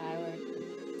facing skyward.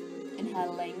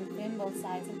 Inhale, lengthen both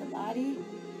sides of the body.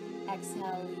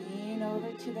 Exhale, lean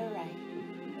over to the right,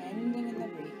 bending in the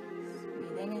breeze.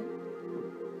 Breathing in.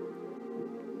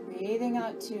 Breathing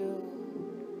out 2.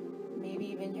 Maybe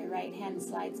even your right hand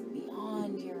slides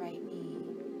beyond your right knee.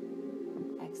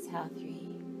 Exhale,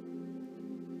 3.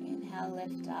 Inhale,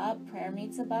 lift up. Prayer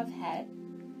meets above head.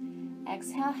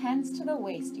 Exhale, hands to the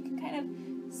waist. You can kind of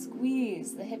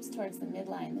squeeze the hips towards the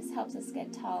midline. This helps us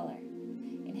get taller.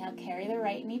 Inhale, carry the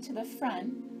right knee to the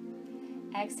front.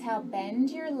 Exhale, bend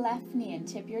your left knee and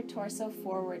tip your torso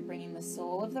forward, bringing the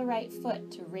sole of the right foot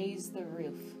to raise the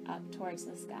roof up towards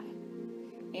the sky.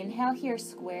 Inhale here,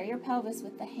 square your pelvis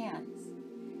with the hands.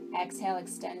 Exhale,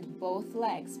 extend both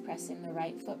legs, pressing the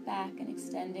right foot back and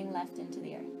extending left into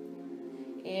the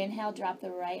earth. Inhale, drop the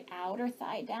right outer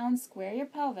thigh down, square your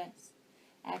pelvis.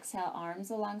 Exhale, arms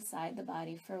alongside the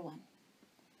body for 1.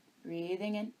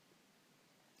 Breathing in.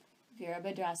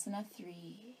 Virabhadrasana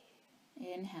 3.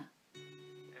 Inhale.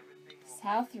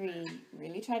 Exhale 3.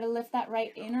 Really try to lift that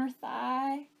right inner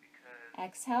thigh.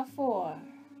 Exhale 4.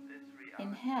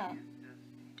 Inhale.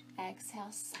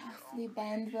 Exhale, softly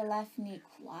bend the left knee.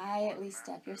 Quietly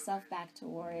step yourself back to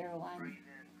warrior 1.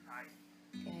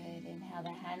 Good. Inhale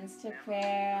the hands to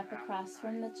prayer up across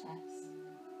from the chest.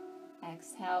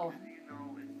 Exhale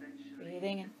 1.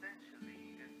 Breathing in.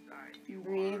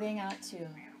 Breathing out 2.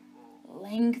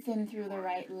 Lengthen through the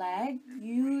right leg.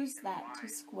 Use that to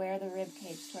square the rib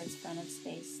cage towards front of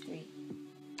space. 3.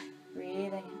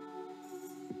 Breathing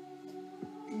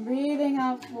in. Breathing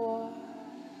out 4.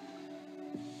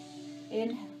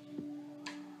 Inhale.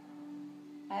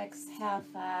 Exhale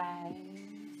 5.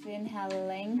 Inhale,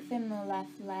 lengthen the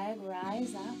left leg,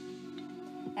 rise up.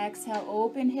 Exhale,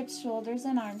 open hips, shoulders,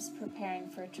 and arms, preparing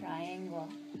for triangle.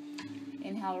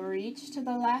 Inhale, reach to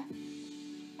the left.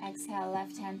 Exhale,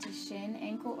 left hand to shin,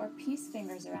 ankle, or peace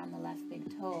fingers around the left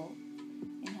big toe.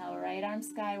 Inhale, right arm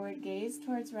skyward, gaze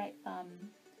towards right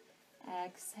thumb.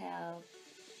 Exhale,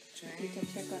 Utthita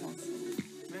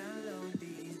Trikonasana.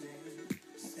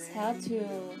 Exhale 2.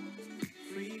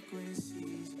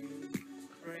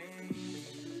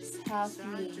 Exhale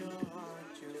 3.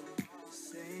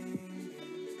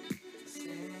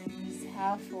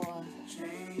 Exhale 4.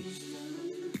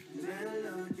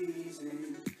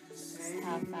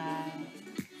 Exhale 5.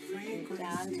 Root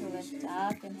down to lift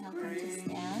up. Inhale, come to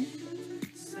stand.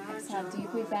 Exhale,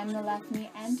 deeply bend the left knee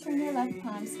and turn your left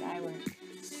palm skyward.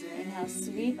 Inhale,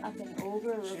 sweep up and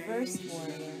over, reverse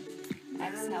warrior.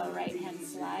 Exhale, right hand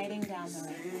sliding down the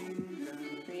right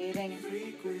leg. Breathing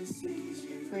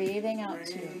in. Breathing out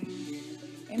 2.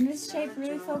 In this shape,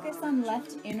 really focus on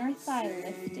left inner thigh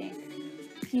lifting,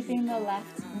 keeping the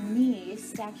left knee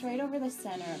stacked right over the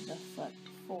center of the foot.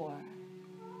 4.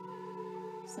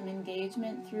 Some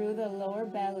engagement through the lower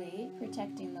belly,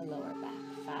 protecting the lower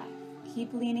back. 5.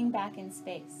 Keep leaning back in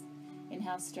space.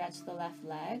 Inhale, stretch the left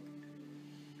leg.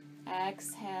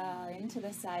 Exhale, into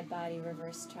the side body,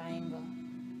 reverse triangle.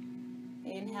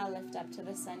 Inhale, lift up to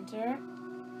the center.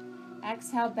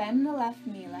 Exhale, bend the left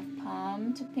knee, left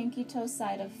palm to pinky toe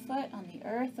side of foot on the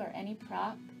earth or any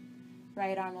prop.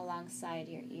 Right arm alongside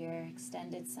your ear,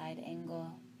 extended side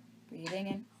angle. Breathing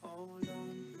in.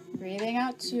 Breathing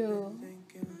out 2.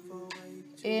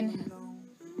 Inhale.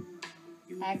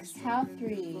 Exhale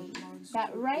 3.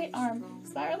 That right arm,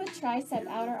 spiral the tricep,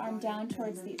 outer arm down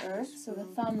towards the earth so the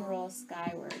thumb rolls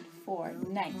skyward. 4.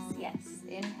 Nice. Yes.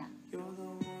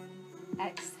 Inhale.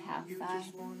 Exhale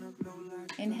 5.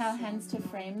 Inhale, hands to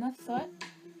frame the foot.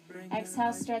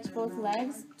 Exhale, stretch both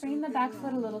legs. Bring the back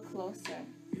foot a little closer.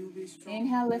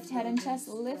 Inhale, lift head and chest.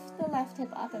 Lift the left hip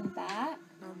up and back.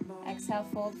 Exhale,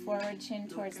 fold forward, chin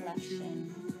towards left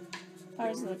shin.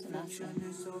 Parsvottanasana.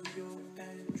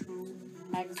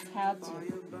 Exhale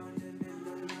 2.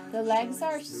 The legs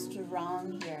are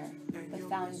strong here. The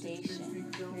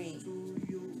foundation. 3.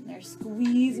 They're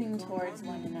squeezing towards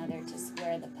one another to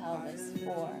square the pelvis.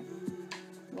 4.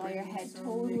 While your head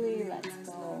totally lets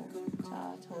go.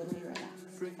 Jaw totally relaxed.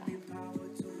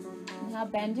 5. Now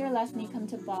bend your left knee, come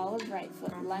to ball of right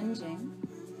foot, lunging.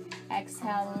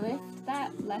 Exhale, lift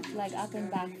that left leg up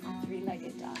and back from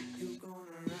three-legged dog.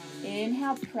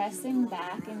 Inhale, pressing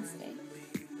back in space.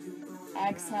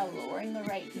 Exhale, lowering the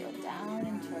right heel down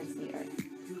and towards the earth.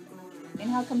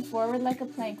 Inhale, come forward like a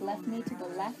plank, left knee to the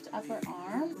left upper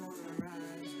arm.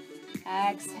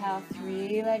 Exhale,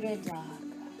 three-legged dog.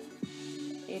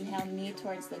 Inhale, knee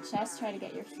towards the chest. Try to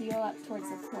get your heel up towards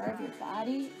the core of your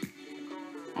body.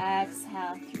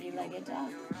 Exhale, three-legged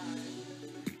dog.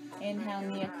 Inhale,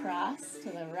 knee across to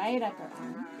the right upper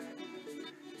arm.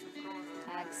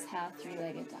 Exhale,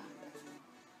 three-legged dog.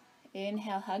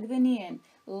 Inhale, hug the knee in.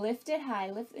 Lift it high.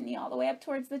 Lift the knee all the way up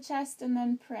towards the chest and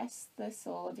then press the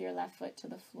sole of your left foot to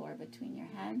the floor between your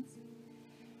hands.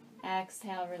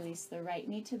 Exhale, release the right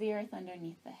knee to the earth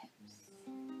underneath the hips.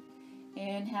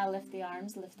 Inhale, lift the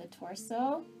arms, lift the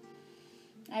torso.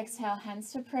 Exhale,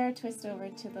 hands to prayer, twist over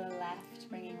to the left,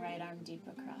 bringing right arm deep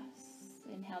across.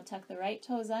 Inhale, tuck the right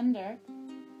toes under.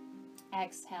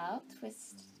 Exhale,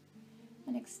 twist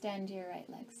and extend your right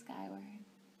leg skyward.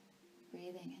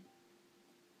 Breathing in.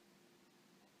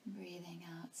 Breathing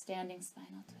out, standing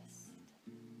spinal twist.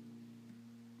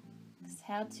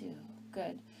 Exhale 2.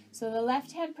 Good. So the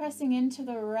left hand pressing into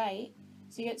the right,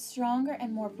 So you get stronger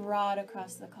and more broad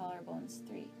across the collarbones.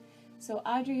 3. So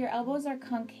Audrey, your elbows are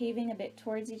concaving a bit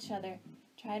towards each other.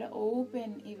 Try to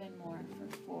open even more for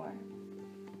 4.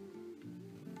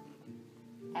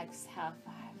 Exhale,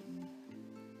 5.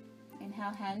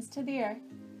 Inhale, hands to the earth.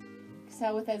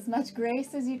 Exhale, with as much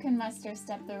grace as you can muster,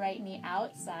 step the right knee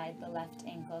outside the left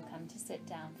ankle. Come to sit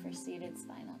down for seated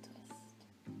spinal twist.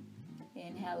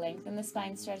 Inhale, lengthen the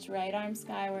spine, stretch right arm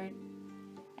skyward.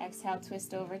 Exhale,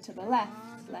 twist over to the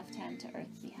left hand to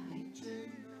earth behind.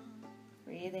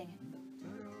 Breathing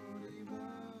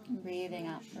in. Breathing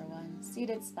out for 1.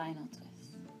 Seated spinal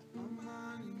twist.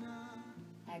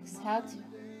 Exhale, 2.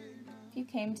 If you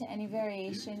came to any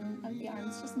variation of the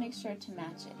arms, just make sure to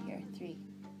match it here. 3.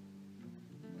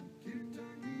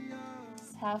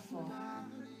 Exhale, 4.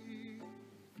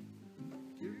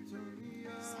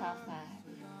 Exhale, 5.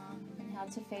 Inhale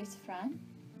to face front.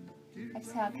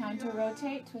 Exhale, counter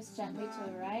rotate, twist gently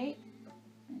to the right.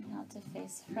 Inhale to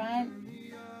face front.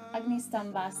 Agni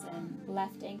Stambhasana,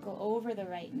 left ankle over the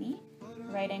right knee,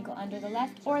 right ankle under the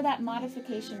left, or that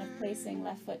modification of placing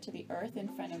left foot to the earth in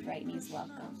front of right knee is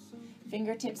welcome.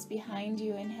 Fingertips behind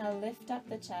you. Inhale, lift up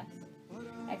the chest.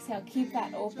 Exhale, keep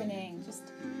that opening.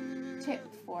 Just tip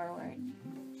forward.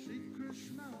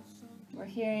 We're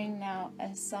hearing now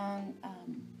a song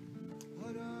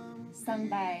sung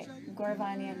by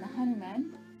Gauravani and the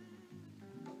Hanuman.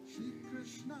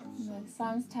 The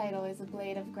song's title is A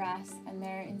Blade of Grass, and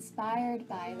they're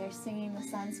singing the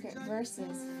Sanskrit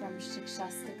verses from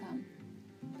Shikshastakam,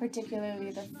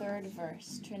 particularly the 3rd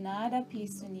verse, Trinada pi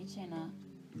sunichena,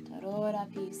 Tarora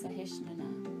pi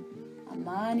sahishnana,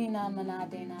 Amanina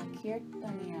manadena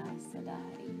kirtaniya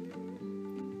sadari.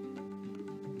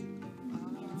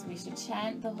 Means we should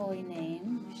chant the holy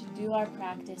name, we should do our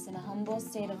practice in a humble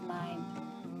state of mind,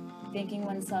 thinking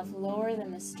oneself lower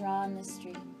than the straw in the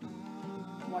street,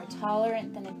 more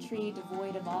tolerant than a tree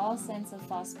devoid of all sense of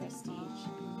false prestige,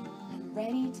 and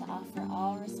ready to offer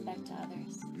all respect to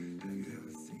others.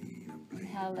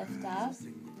 Inhale, lift up.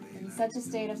 In such a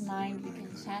state of mind, we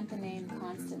can chant the name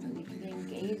constantly. We can be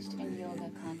engaged in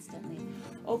yoga constantly.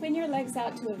 Open your legs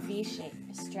out to a V shape,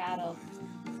 a straddle.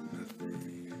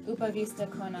 Upavista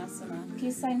Konasana.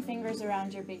 Peace sign fingers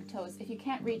around your big toes. If you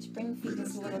can't reach, bring feet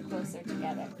just a little closer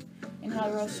together.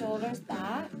 Inhale, roll shoulders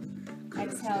back.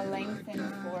 Exhale,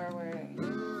 lengthen forward.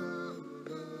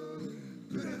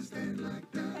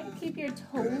 Try to keep your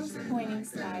toes pointing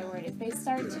skyward. If they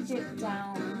start to dip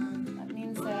down, that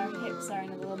means that our hips are in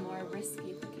a little more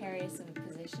risky, precarious of a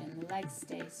position. The legs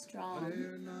stay strong,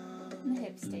 and the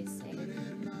hips stay safe.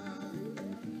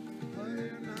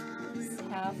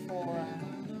 Exhale, 4.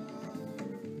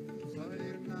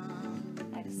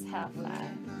 Exhale, 5.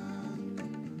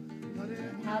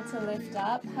 Inhale to lift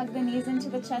up. Hug the knees into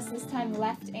the chest this time.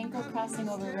 Left ankle crossing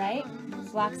over right.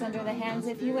 Blocks under the hands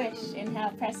if you wish.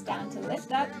 Inhale, press down to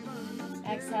lift up.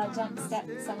 Exhale, jump, step,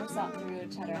 somersault through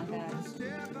chaturanga.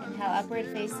 Inhale, upward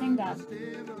facing dog.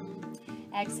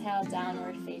 Exhale,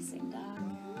 downward facing dog.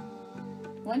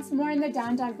 Once more in the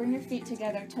down dog, bring your feet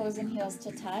together, toes and heels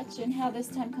to touch. Inhale, this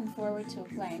time come forward to a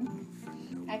plank.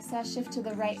 Exhale, shift to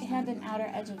the right hand and outer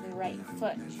edge of the right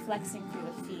foot, flexing through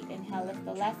the feet. Inhale, lift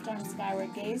the left arm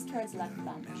skyward, gaze towards left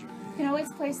thumb. You can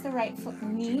always place the right foot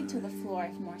knee to the floor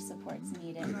if more support's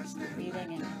needed.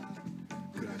 Breathing in.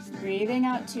 Breathing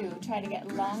out 2. Try to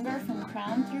get longer from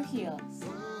crown through heels.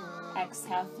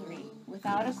 Exhale, 3.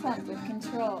 Without a clump, with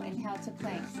control, inhale to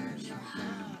plank.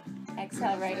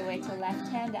 Exhale, right away to left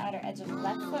hand, outer edge of the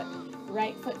left foot.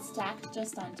 Right foot stacked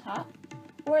just on top.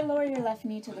 Or lower your left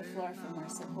knee to the floor for more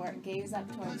support. Gaze up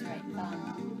towards right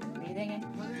thumb. Breathing in.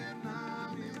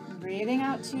 Breathing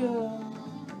out 2.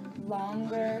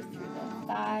 Longer through the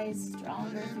thighs,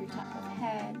 stronger through top of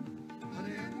head.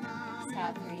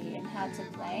 Exhale, 3. Inhale to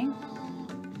plank.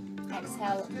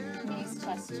 Exhale, knees,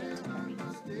 chest, chin to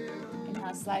earth.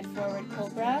 Inhale, slide forward,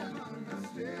 cobra.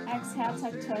 Exhale,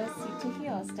 tuck toes, seat to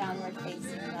heels, downward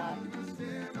facing dog.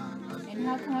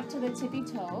 Inhale, come up to the tippy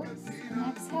toes. And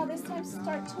exhale, this time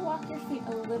start to walk your feet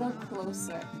a little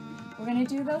closer. We're going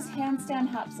to do those handstand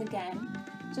hops again.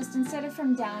 Just instead of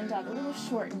from down dog, a little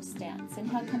shortened stance.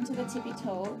 Inhale, come to the tippy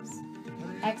toes.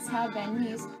 Exhale, bend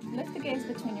knees. Lift the gaze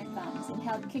between your thumbs.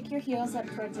 Inhale, kick your heels up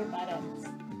towards your buttocks.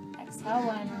 Exhale,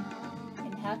 1.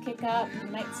 Inhale, kick up. You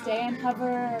might stay and hover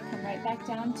or come right back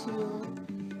down,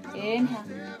 2. Inhale.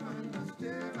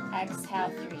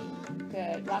 Exhale, 3.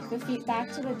 Good. Walk the feet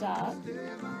back to the dog.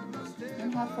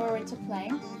 Inhale, forward to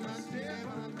plank.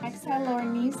 Exhale, lower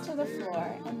knees to the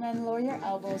floor, and then lower your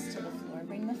elbows to the floor.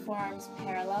 Bring the forearms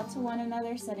parallel to one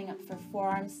another, setting up for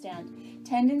forearm stand.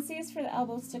 Tendency is for the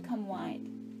elbows to come wide.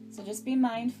 So just be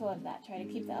mindful of that. Try to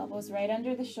keep the elbows right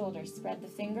under the shoulders. Spread the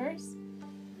fingers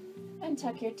and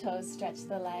tuck your toes. Stretch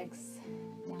the legs.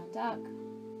 Down dog.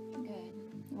 Good.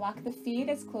 Walk the feet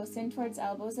as close in towards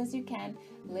elbows as you can.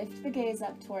 Lift the gaze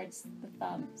up towards the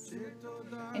thumbs.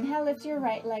 Inhale, lift your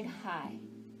right leg high.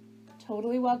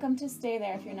 Totally welcome to stay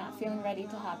there if you're not feeling ready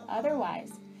to hop.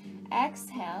 Otherwise,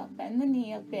 exhale, bend the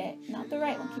knee a bit, not the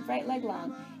right one, keep right leg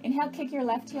long. Inhale, kick your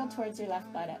left heel towards your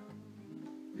left buttock.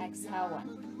 Exhale,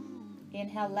 1.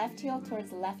 Inhale, left heel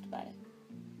towards left buttock.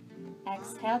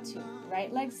 Exhale, 2.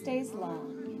 Right leg stays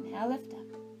long. Inhale, lift up.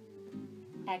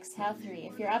 Exhale, 3.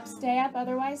 If you're up, stay up.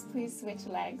 Otherwise, please switch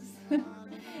legs.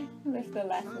 Lift the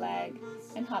left leg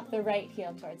and hop the right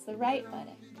heel towards the right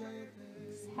buttock.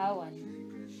 Exhale, 1.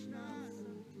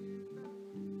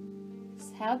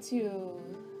 Exhale, 2.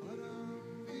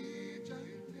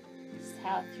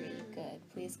 Exhale, 3. Good.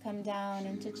 Please come down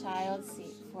into child's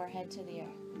seat, forehead to the earth.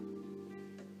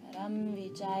 Param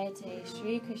Vijayate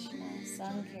Shri Krishna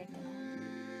Sankirtana.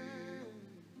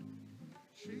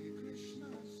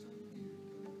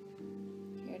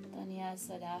 Kirtanya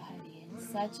Sadahari. In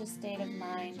such a state of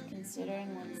mind,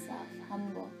 considering oneself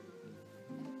humble,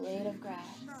 like a blade of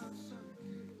grass,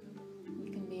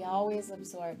 you can be always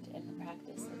absorbed in the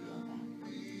practice of yoga.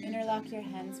 Interlock your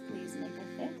hands, please. Make a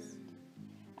fist.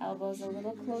 Elbows a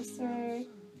little closer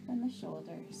than the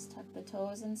shoulders. Tuck the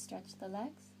toes and stretch the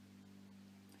legs.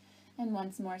 And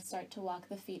once more, start to walk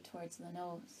the feet towards the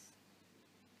nose.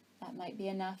 That might be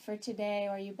enough for today,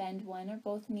 or you bend one or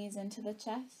both knees into the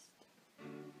chest.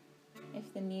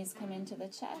 If the knees come into the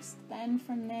chest, then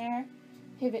from there,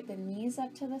 pivot the knees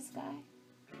up to the sky.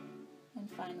 And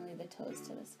finally, the toes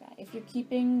to the sky. If you're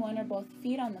keeping one or both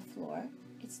feet on the floor,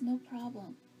 it's no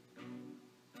problem.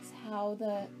 It's how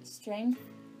the strength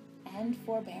and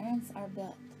forbearance are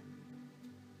built.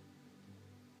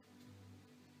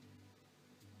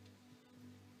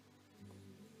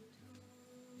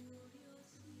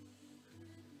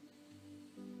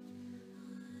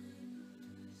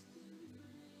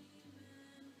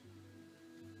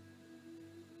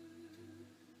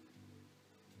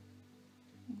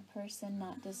 A person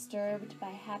not disturbed by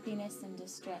happiness and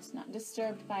distress, not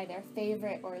disturbed by their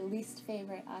favorite or least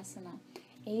favorite asana,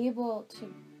 able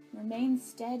to remain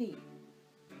steady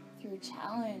through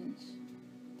challenge,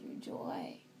 through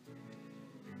joy.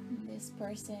 This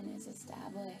person is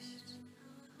established,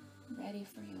 ready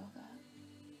for yoga.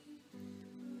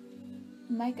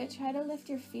 Micah, try to lift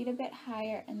your feet a bit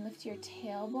higher and lift your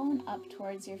tailbone up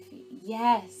towards your feet.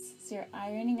 Yes, so you're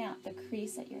ironing out the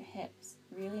crease at your hips.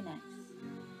 Really nice.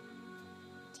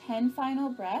 10 final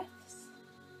breaths.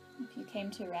 If you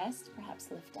came to rest, perhaps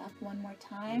lift up one more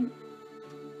time.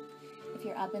 If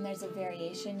you're up and there's a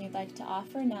variation you'd like to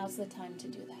offer, now's the time to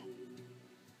do that.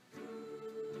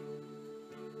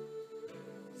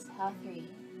 Exhale, 3.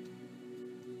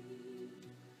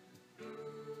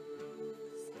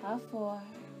 Exhale, 4.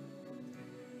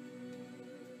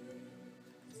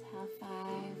 Exhale, 5.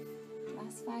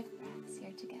 Last 5 breaths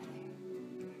here together.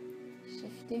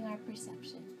 Shifting our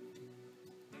perception.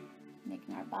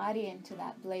 Making our body into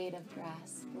that blade of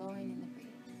grass, blowing in the breeze.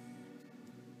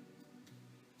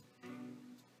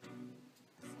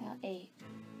 Exhale, 8.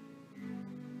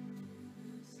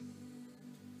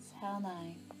 Exhale,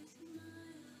 9.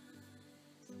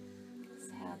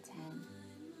 Exhale, 10.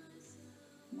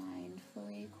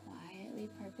 Mindfully, quietly,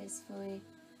 purposefully,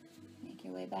 make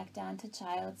your way back down to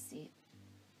child's seat.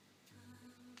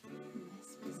 In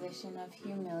this position of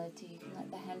humility, you can let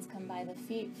the hands come by the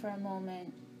feet for a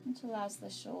moment, which allows the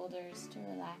shoulders to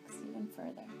relax even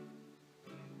further.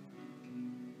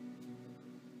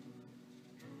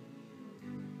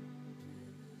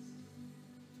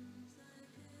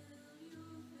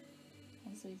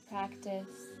 As we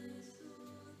practice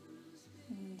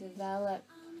and develop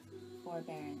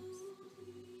forbearance,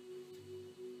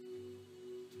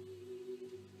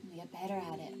 we get better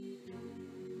at it.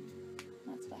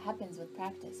 That's what happens with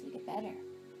practice. We get better.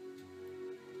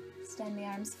 Extend the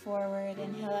arms forward.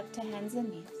 Inhale up to hands and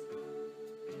knees.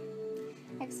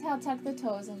 Exhale, tuck the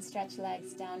toes and stretch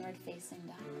legs, downward facing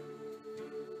dog.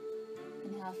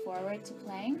 Inhale forward to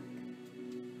plank.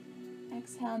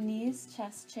 Exhale, knees,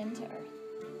 chest, chin to earth.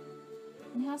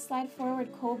 Inhale, slide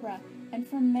forward, cobra. And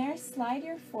from there, slide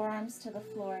your forearms to the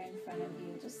floor in front of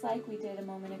you, just like we did a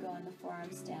moment ago in the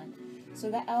forearm stand. So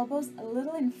the elbows a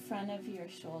little in front of your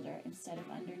shoulder instead of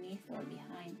underneath or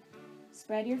behind.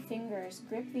 Spread your fingers,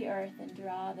 grip the earth, and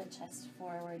draw the chest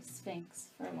forward, Sphinx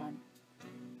for 1.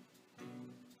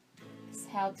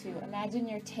 Exhale, 2. Imagine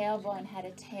your tailbone had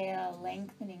a tail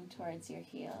lengthening towards your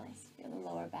heels. Feel the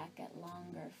lower back get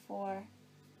longer. 4.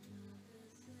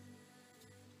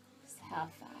 Exhale,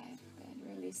 5.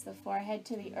 Good. Release the forehead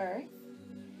to the earth.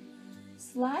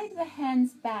 Slide the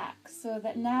hands back so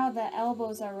that now the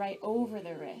elbows are right over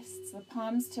the wrists, the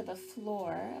palms to the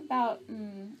floor, about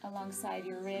alongside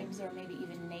your ribs or maybe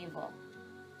even navel.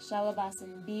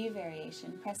 Shalabhasana B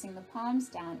variation, pressing the palms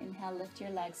down. Inhale, lift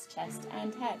your legs, chest,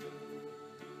 and head.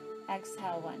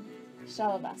 Exhale, 1.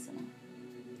 Shalabhasana.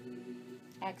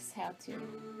 Exhale, 2.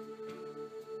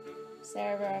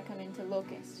 Sarabhara, come into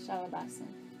locust,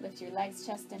 Shalabhasana. Lift your legs,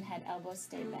 chest, and head. Elbows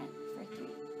stay bent for 3.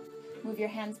 Move your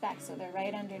hands back so they're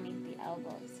right underneath the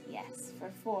elbows. Yes,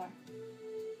 for 4.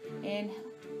 Inhale.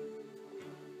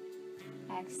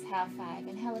 Exhale, 5.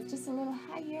 Inhale, lift just a little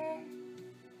higher.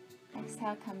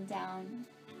 Exhale, come down.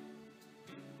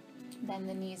 Bend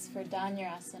the knees for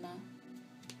Dhanurasana.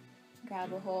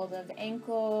 Grab a hold of the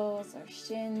ankles or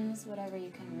shins, whatever you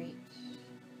can reach.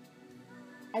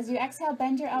 As you exhale,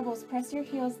 bend your elbows, press your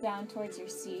heels down towards your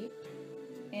seat.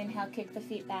 Inhale, kick the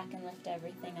feet back and lift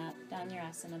everything up.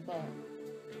 Dhanurasana bow.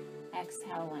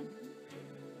 Exhale, 1.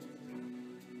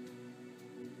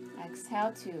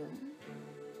 Exhale, 2.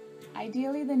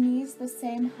 Ideally, the knees the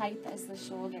same height as the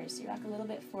shoulders. So you rock a little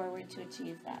bit forward to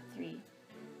achieve that. 3.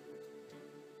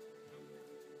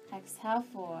 Exhale,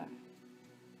 4.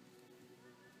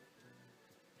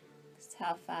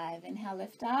 Exhale, 5. Inhale,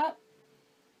 lift up.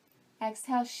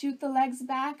 Exhale, shoot the legs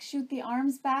back, shoot the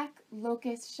arms back.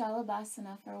 Locust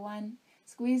Shalabhasana for 1.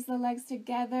 Squeeze the legs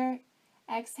together.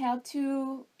 Exhale,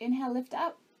 2. Inhale, lift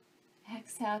up.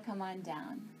 Exhale, come on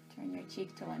down. Turn your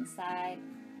cheek to one side.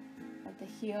 Let the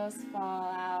heels fall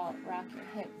out. Rock your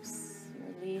hips.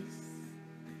 Release.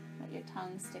 Let your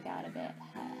tongue stick out a bit.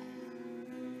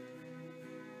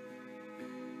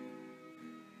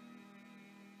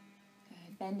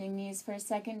 Good. Bending knees for a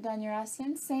second.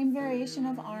 Dhanurasana. Same variation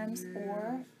of arms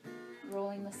or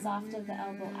rolling the soft of the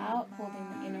elbow out, holding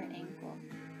the inner ankle.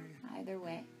 Either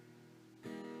way.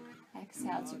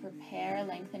 Exhale to prepare,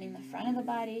 lengthening the front of the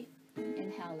body.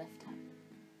 Inhale, lift up.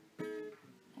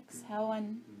 Exhale,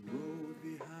 1.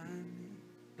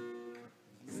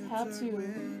 Exhale,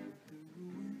 2.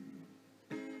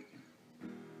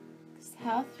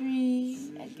 Exhale,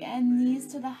 3. Again, knees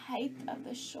to the height of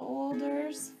the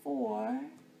shoulders. 4.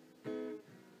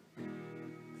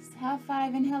 Exhale,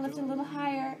 5. Inhale, lift a little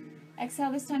higher.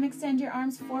 Exhale, this time extend your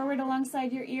arms forward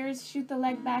alongside your ears. Shoot the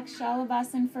leg back,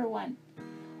 Shalabhasana for 1.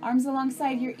 Arms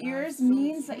alongside your ears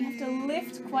means that you have to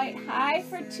lift quite high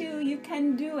for 2. You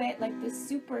can do it like the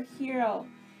superhero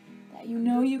that you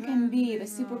know you can be, the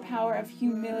superpower of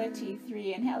humility.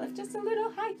 3. Inhale, lift just a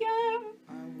little higher.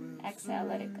 Exhale,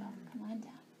 let it go. Come on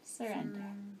down.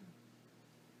 Surrender.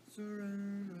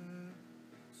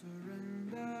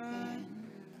 Good.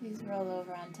 Please roll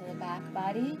over onto the back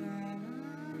body.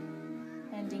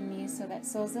 Bending knees so that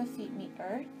soles of feet meet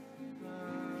earth.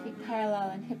 Feet parallel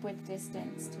and hip-width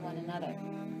distance to one another.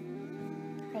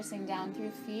 Pressing down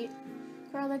through feet,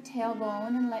 curl the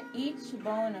tailbone and let each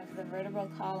bone of the vertebral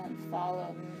column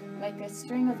follow like a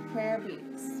string of prayer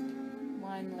beads.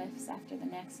 One lifts after the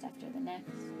next after the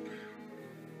next.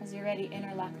 As you're ready,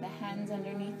 interlock the hands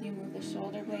underneath you, move the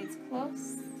shoulder blades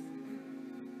close.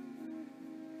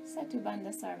 Setu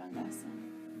Bandha Sarvangasana.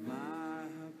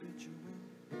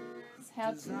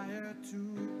 Exhale, 2.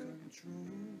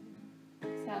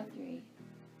 Exhale, 3.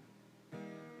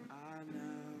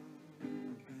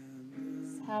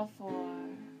 Exhale, 4.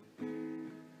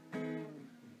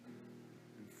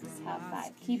 Exhale,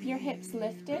 5. Keep your hips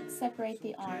lifted. Separate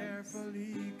the arms.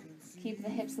 Keep the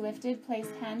hips lifted. Place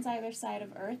hands either side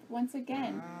of earth. Once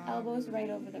again, elbows right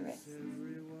over the wrists.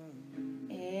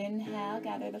 Inhale,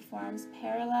 gather the forearms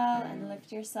parallel and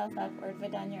lift yourself up, Urdhva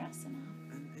Dhanurasana.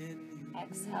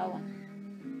 Exhale, 1.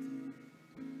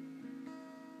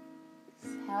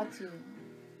 Exhale, 2.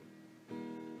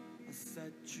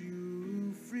 Exhale,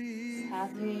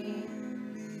 3.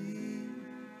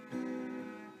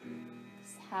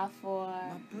 Exhale,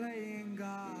 4.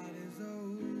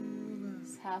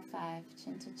 Exhale, 5.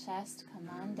 Chin to chest. Come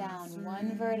on down.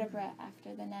 One vertebra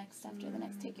after the next, after the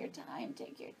next. Take your time.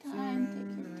 Take your time.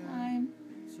 Take your time.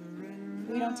 If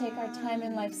we don't take our time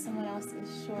in life, someone else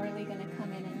is surely going to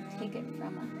come in and take it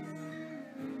from us.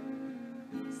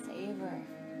 Savor.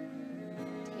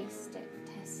 Taste it.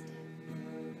 Test it.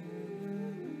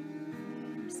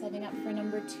 I'm setting up for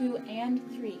number 2 and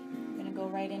 3. We're going to go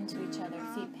right into each other.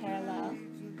 Feet parallel.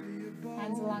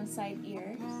 Hands alongside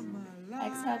ears.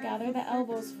 Exhale, gather the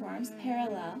elbows, forearms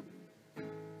parallel.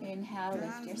 Inhale,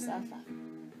 lift yourself up.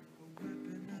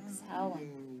 Exhale,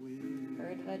 1.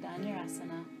 Urdhva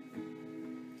Dhanurasana.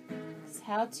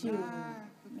 Exhale, 2.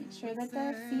 Make sure that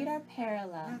the feet are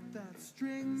parallel.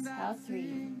 Exhale,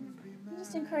 3.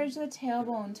 Just encourage the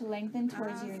tailbone to lengthen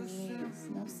towards your knees.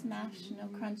 No smash, no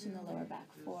crunch in the lower back.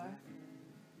 4.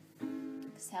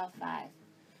 Exhale, 5.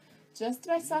 Just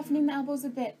by softening the elbows a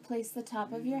bit, place the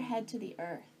top of your head to the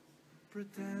earth.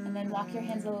 And then walk your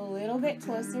hands a little bit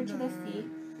closer to the feet.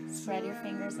 Spread your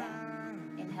fingers out.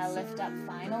 Inhale, lift up.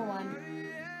 Final 1.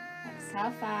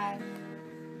 Exhale, 5.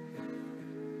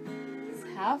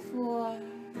 Exhale, 4.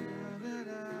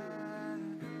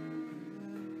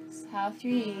 Exhale,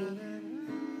 3.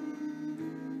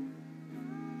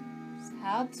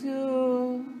 Exhale,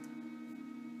 2.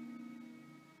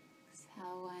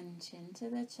 Exhale, 1. Chin to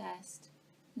the chest.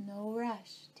 No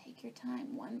rush. Take your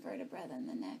time. One vertebra, then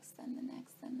the next, then the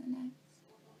next, then the next.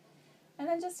 And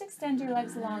then just extend your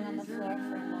legs long on the floor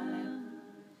for a moment.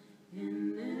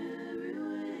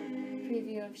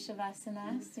 Preview of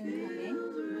Shavasana soon coming.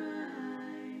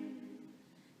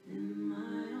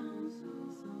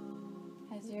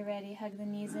 As you're ready, hug the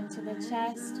knees into the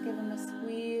chest. Give them a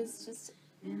squeeze. Just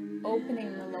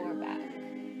opening the lower back.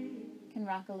 You can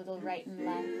rock a little right and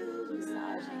left,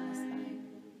 massaging the spine.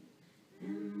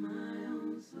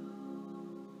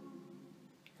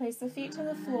 Place the feet to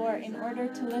the floor in order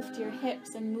to lift your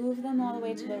hips and move them all the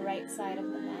way to the right side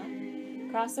of the mat.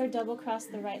 Cross or double cross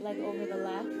the right leg over the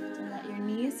left and let your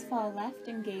knees fall left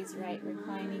and gaze right,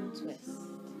 reclining twist.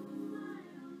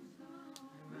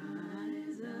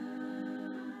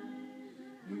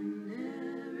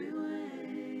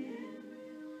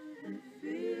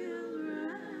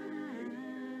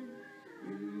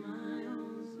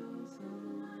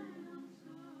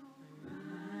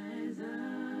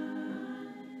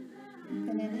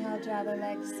 Draw the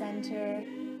legs center.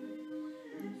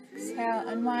 Exhale,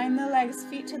 unwind the legs,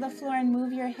 feet to the floor, and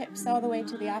move your hips all the way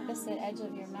to the opposite edge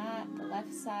of your mat. The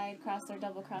left side, cross or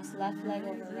double cross left leg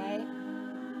over right.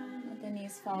 Let the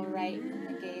knees fall right and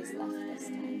the gaze left this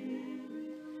time.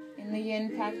 In the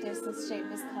yin practice, this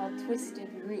shape is called twisted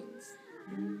roots.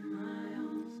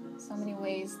 So many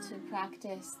ways to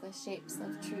practice the shapes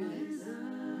of trees.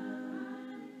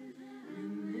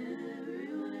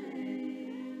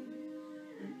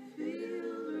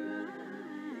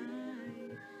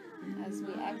 As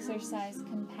we exercise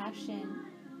compassion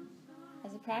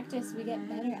as a practice, we get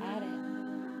better at it.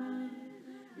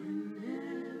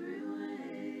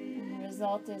 And the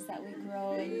result is that we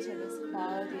grow into this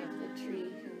quality of the tree,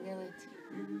 humility.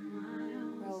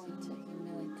 Grow into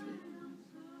humility.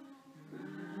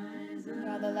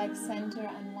 Draw the legs center,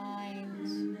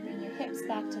 unwind. Bring your hips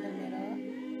back to the middle.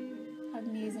 Hug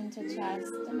knees into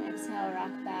chest, and exhale,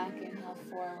 rock back. Inhale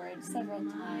forward several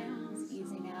times,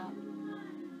 easing out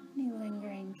any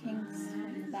lingering kinks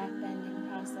from the back bending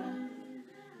process.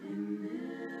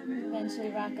 Eventually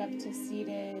rock up to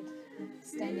seated,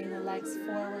 extending the legs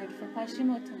forward for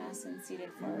Paschimottanasana, seated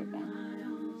forward bend.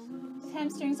 If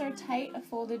hamstrings are tight, a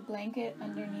folded blanket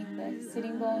underneath the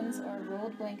sitting bones or a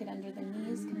rolled blanket under the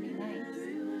knees can be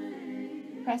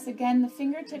nice. Press again the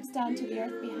fingertips down to the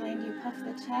earth behind you, puff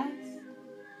the chest.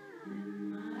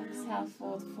 Exhale,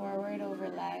 fold forward over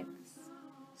legs.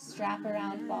 Strap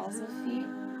around balls of feet,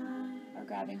 or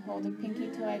grabbing hold of pinky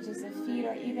toe edges of feet,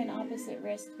 or even opposite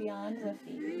wrist beyond the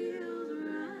feet.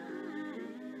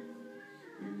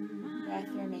 Breath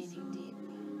remaining deep.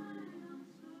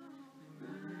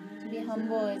 To be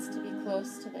humble is to be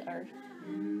close to the earth,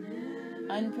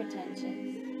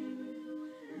 unpretentious,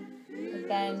 to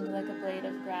bend like a blade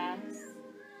of grass,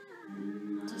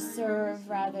 to serve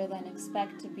rather than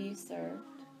expect to be served.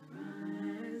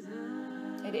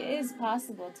 It is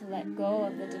possible to let go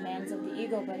of the demands of the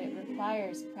ego, but it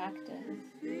requires practice.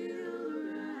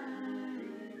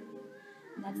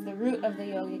 And that's the root of the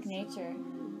yogic nature,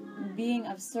 being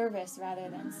of service rather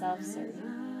than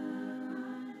self-serving.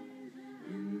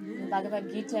 The Bhagavad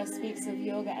Gita speaks of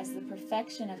yoga as the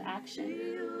perfection of action.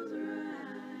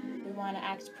 We want to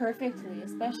act perfectly,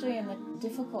 especially in the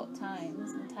difficult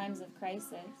times, in times of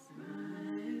crisis.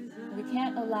 We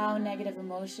can't allow negative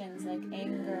emotions like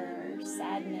anger, or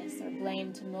sadness, or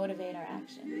blame to motivate our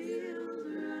actions.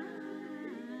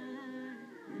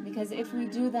 Because if we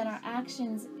do, then our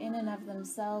actions in and of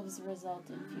themselves result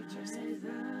in future suffering.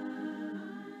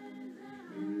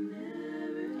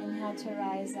 Inhale to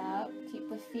rise up. Keep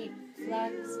the feet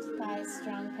flexed, thighs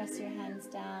strong. Press your hands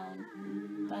down.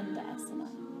 Dandasana.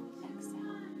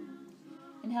 Exhale.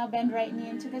 Inhale, bend right knee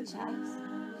into the chest.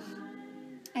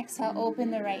 Exhale,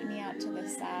 open the right knee out to the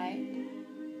side.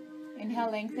 Inhale,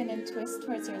 lengthen and twist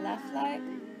towards your left leg.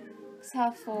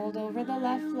 Exhale, fold over the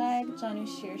left leg, Janu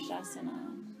Shirshasana.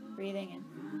 Breathing in.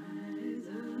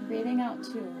 Breathing out 2.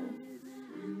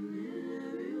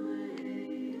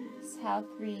 Exhale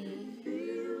 3.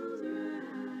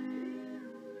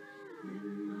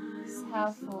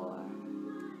 Exhale 4.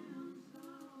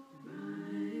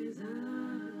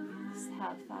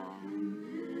 Exhale 5.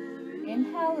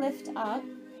 Inhale, lift up.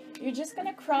 You're just going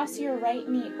to cross your right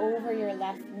knee over your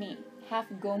left knee. Half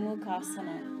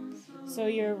Gomukhasana. So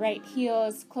your right heel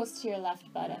is close to your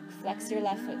left buttock. Flex your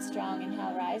left foot strong.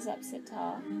 Inhale, rise up, sit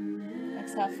tall.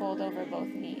 Exhale, fold over both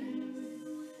knees.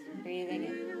 Breathing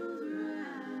in.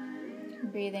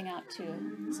 Breathing out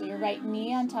 2. So your right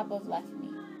knee on top of left knee.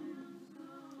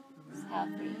 Exhale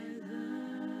 3.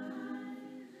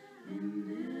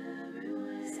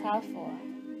 Exhale 4.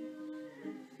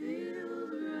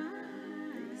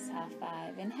 Exhale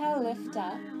 5. Inhale, lift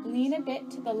up. Lean a bit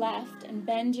to the left and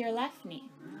bend your left knee.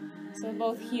 So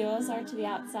both heels are to the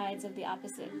outsides of the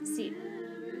opposite seat.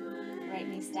 Right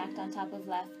knee stacked on top of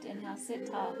left. Inhale, sit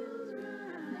tall.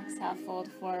 And exhale, fold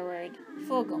forward.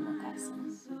 Full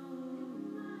Gomukhasana.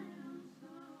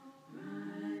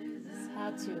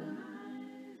 Exhale 2.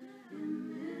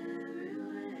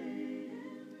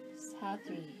 Exhale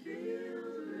 3.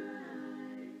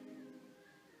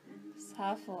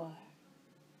 Exhale 4.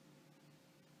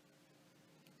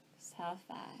 Exhale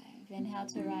 5. Inhale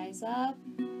to rise up.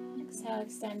 Exhale,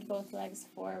 extend both legs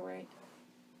forward.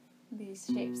 These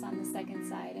shapes on the second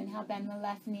side. Inhale, bend the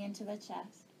left knee into the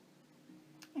chest.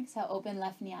 Exhale, open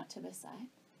left knee out to the side.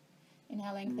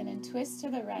 Inhale, lengthen and twist to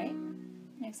the right.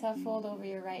 Exhale, fold over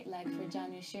your right leg for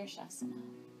Janu Shirshasana.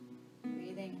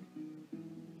 Breathing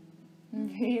in.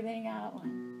 Breathing out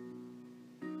 1.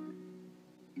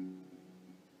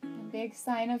 A big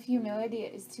sign of humility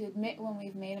is to admit when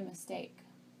we've made a mistake.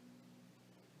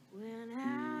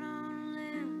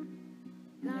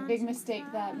 And a big mistake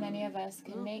that many of us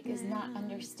can make is not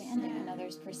understanding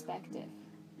another's perspective,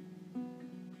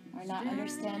 or not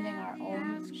understanding our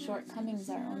own shortcomings,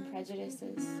 our own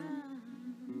prejudices,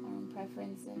 our own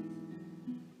preferences.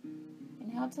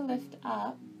 Inhale to lift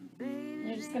up.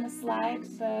 You're just going to slide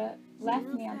the left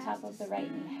knee on top of the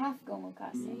right knee, half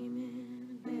Gomukhasana.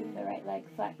 Keep the right leg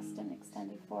flexed and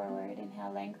extended forward.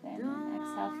 Inhale, lengthen, and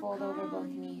exhale, fold over both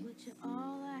knees.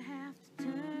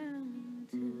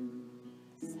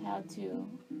 Exhale 2.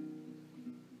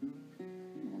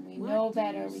 When we know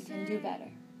better, we can do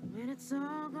better.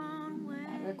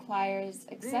 That requires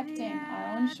accepting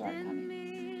our own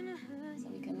shortcomings so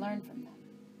we can learn from them.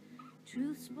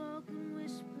 Truth-spoken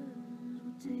whispers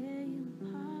will tear you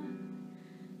apart,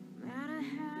 no matter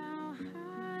how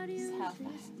hard you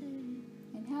resist it.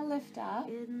 Inhale, lift up.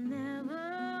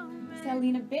 Exhale,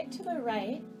 lean a bit to the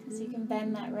right so you can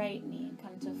bend that right knee and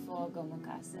come to full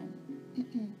Gomukhasana.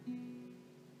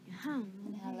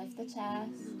 Inhale, lift the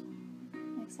chest.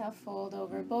 Exhale, fold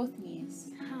over both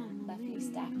knees. Left knee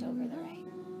stacked over the right.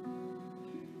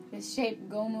 This shape,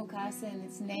 Gomukhasana,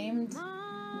 it's named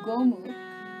Gomukh.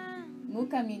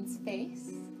 Mukha means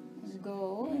face, and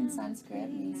Go in Sanskrit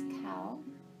means cow.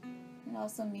 It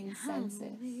also means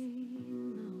senses.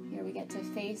 Here we get to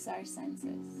face our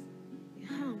senses.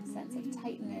 The sense of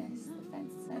tightness,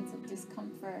 the sense of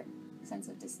discomfort, sense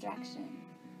of distraction.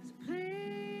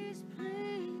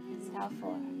 Exhale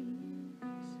 4.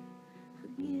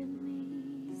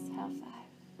 Exhale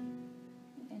 5.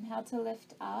 Inhale to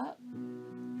lift up.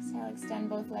 Exhale, extend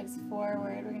both legs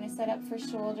forward. We're going to set up for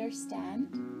shoulder stand.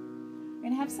 We're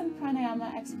going to have some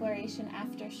pranayama exploration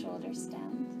after shoulder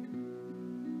stand.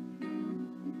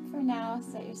 For now,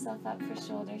 set yourself up for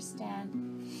shoulder stand.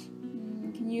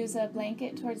 You can use a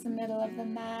blanket towards the middle of the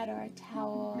mat or a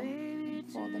towel.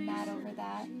 Fold the mat over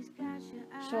that.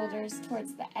 Shoulders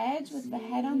towards the edge with the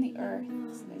head on the earth.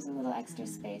 So there's a little extra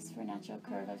space for natural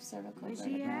curve of cervical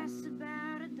vertebra.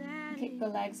 Kick the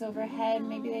legs overhead.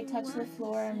 Maybe they touch the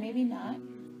floor, maybe not.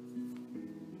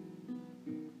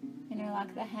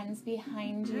 Interlock the hands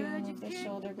behind you and move the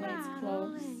shoulder blades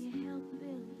close.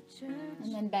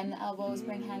 And then bend the elbows,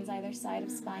 bring hands either side of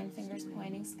spine, fingers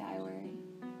pointing skyward.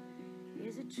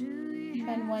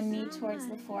 Bend one knee towards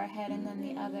the forehead and then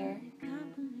the other.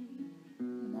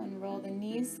 And then roll the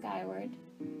knees skyward.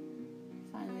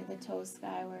 Finally the toes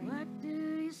skyward.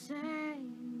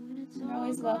 You're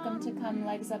always welcome to come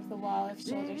legs up the wall if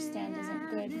shoulder stand isn't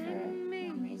good for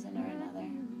one reason or another.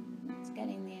 It's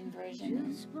getting the inversion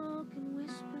in.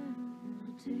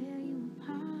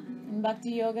 In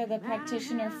Bhakti Yoga, the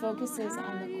practitioner focuses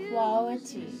on the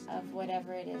quality of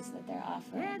whatever it is that they're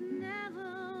offering.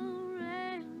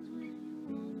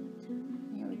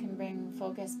 Here we can bring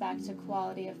focus back to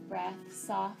quality of breath,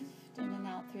 soft in and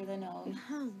out through the nose.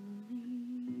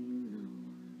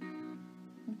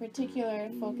 In particular,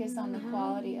 focus on the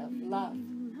quality of love.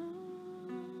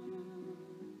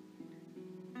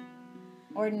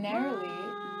 Ordinarily,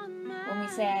 when we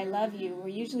say I love you, we're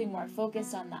usually more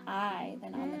focused on the I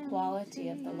than on the quality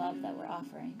of the love that we're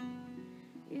offering.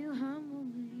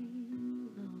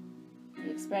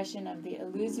 The expression of the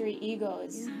illusory ego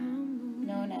is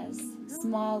known as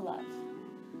small love.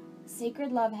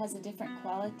 Sacred love has a different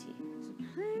quality.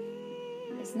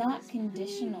 It's not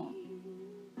conditional,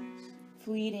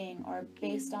 fleeting, or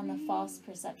based on the false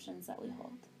perceptions that we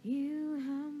hold.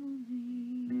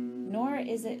 Nor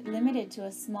is it limited to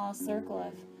a small circle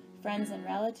of friends and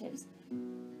relatives.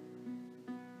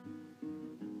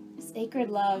 Sacred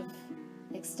love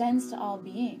extends to all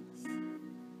beings.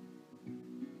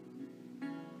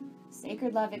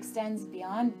 Sacred love extends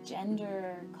beyond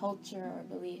gender, culture, or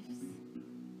beliefs.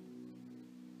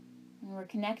 When we're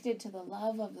connected to the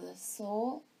love of the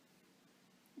soul,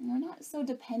 we're not so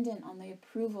dependent on the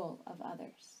approval of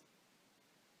others,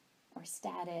 or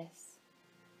status,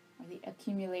 or the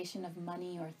accumulation of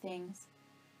money or things.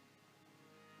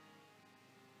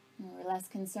 And we're less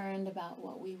concerned about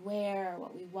what we wear, or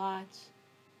what we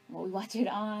watch it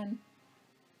on.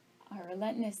 Our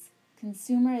relentless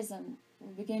consumerism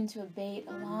will begin to abate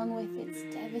along with its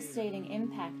devastating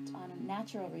impact on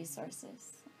natural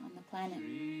resources on the planet.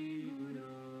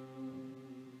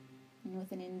 And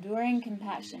with an enduring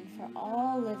compassion for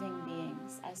all living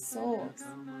beings as souls,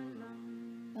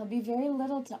 there'll be very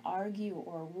little to argue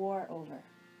or war over.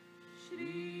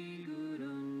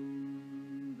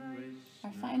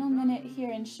 Our final minute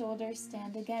here in shoulder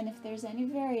stand. Again, if there's any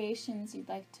variations you'd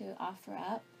like to offer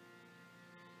up,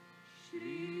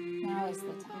 now is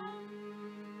the time.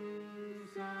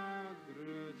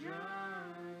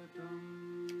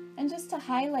 And just to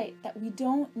highlight that we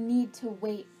don't need to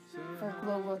wait for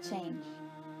global change.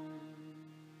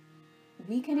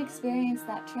 We can experience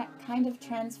that kind of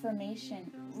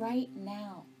transformation right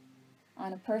now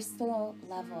on a personal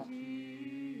level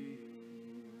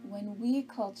when we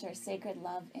culture sacred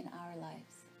love in our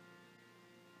lives.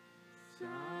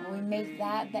 When we make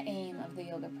that the aim of the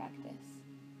yoga practice.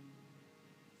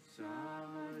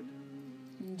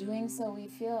 In doing so, we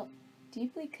feel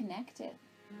deeply connected,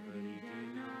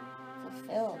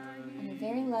 fulfilled on the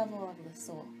very level of the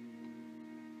soul.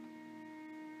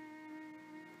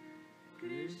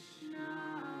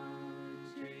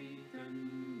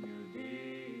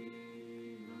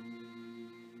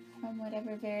 From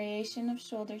whatever variation of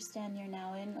shoulder stand you're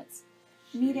now in, let's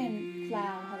meet in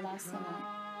plow halasana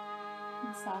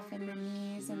and soften the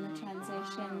knees in the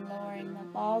transition, lowering the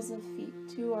balls of feet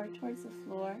to or towards the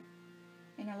floor.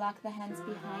 Interlock the hands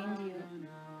behind you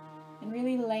and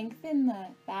really lengthen the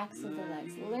backs of the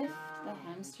legs. Lift the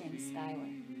hamstrings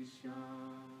skyward.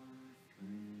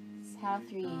 Exhale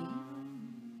 3.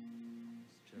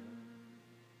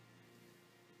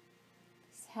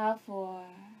 Exhale 4.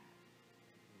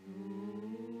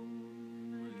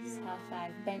 Exhale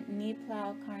 5. Bent knee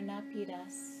plow, Karna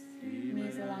Pidas.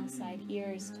 Knees alongside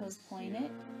ears, toes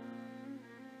pointed.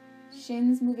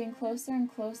 Shins moving closer and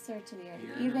closer to the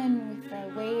earth, even with the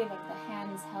wave of the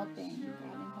hands helping,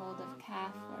 grabbing hold of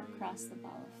calf or across the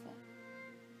ball of foot.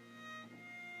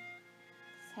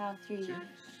 Exhale 3.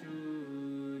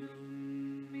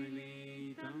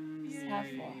 Exhale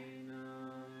 4.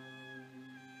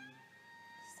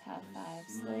 Exhale 5.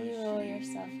 Slowly roll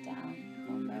yourself down,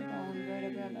 bone by bone,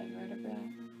 vertebra by vertebra.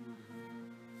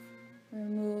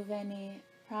 Remove any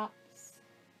props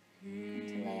to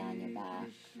lay on your back.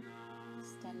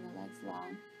 Extend the legs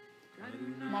long.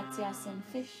 Matsyasan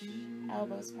fish,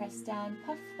 elbows pressed down,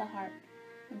 puff the heart,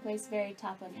 and place very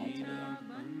top of head to the earth.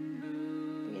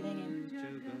 Breathing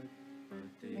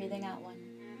in. Breathing out 1.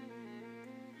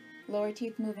 Lower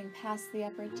teeth moving past the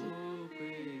upper teeth.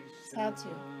 Exhale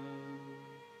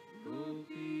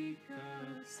 2.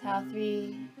 Exhale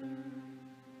 3.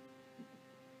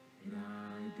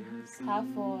 Exhale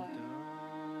 4.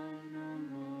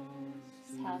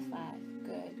 Exhale 5.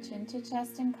 Good. Chin to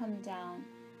chest and come down.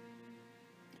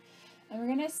 And we're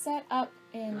going to set up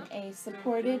in a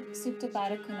supported Supta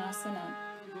Baddha Konasana.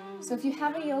 So if you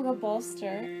have a yoga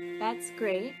bolster, that's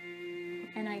great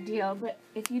and ideal. But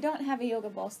if you don't have a yoga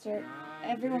bolster,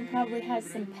 everyone probably has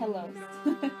some pillows.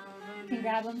 You can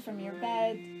grab them from your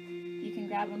bed. You can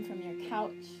grab them from your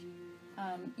couch.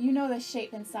 You know the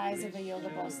shape and size of a yoga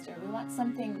bolster. We want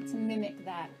something to mimic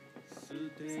that. Some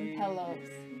pillows.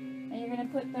 And you're going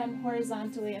to put them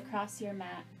horizontally across your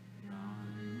mat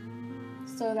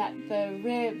so that the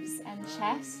ribs and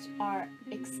chest are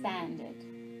expanded.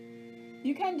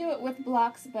 You can do it with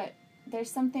blocks, but there's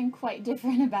something quite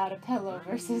different about a pillow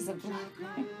versus a block.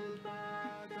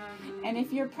 And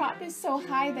if your prop is so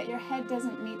high that your head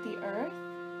doesn't meet the earth,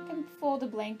 you can fold a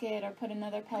blanket or put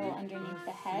another pillow underneath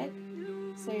the head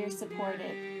so you're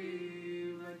supported.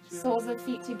 soles of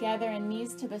feet together and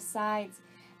knees to the sides.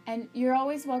 And you're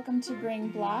always welcome to bring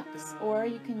blocks, or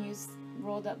you can use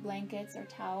rolled up blankets or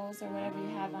towels or whatever you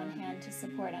have on hand to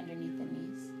support underneath the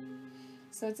knees.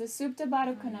 So it's a Supta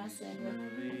Baddha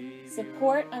Konasana with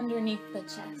support underneath the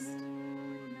chest.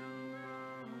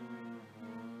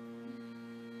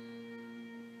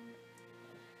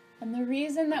 And the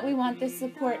reason that we want this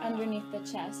support underneath the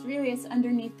chest, really it's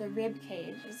underneath the rib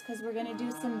cage, is because we're going to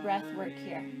do some breath work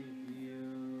here.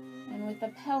 And with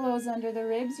the pillows under the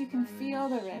ribs, you can feel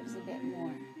the ribs a bit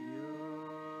more.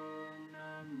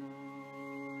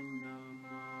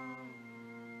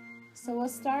 So we'll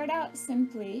start out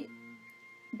simply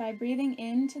by breathing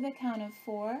in to the count of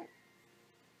 4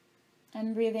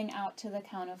 and breathing out to the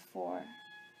count of 4.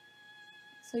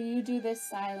 So you do this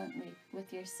silently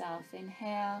with yourself.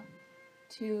 Inhale,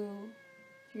 2,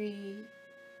 3,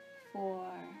 4.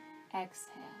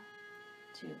 Exhale,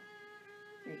 2,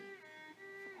 3, 4.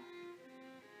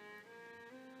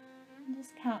 And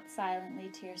just count silently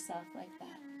to yourself like that.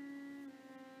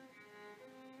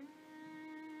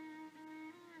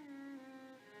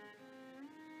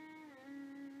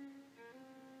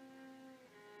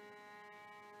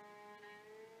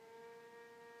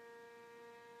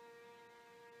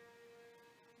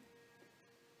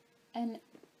 And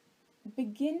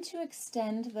begin to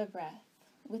extend the breath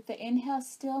with the inhale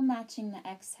still matching the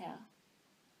exhale.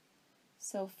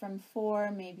 So from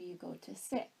 4, maybe you go to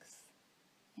 6.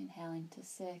 Inhaling to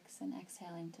 6 and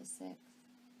exhaling to 6.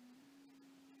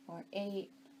 Or 8,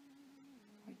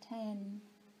 or 10,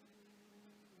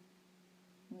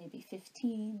 maybe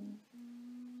 15.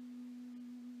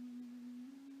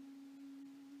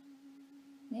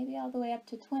 Maybe all the way up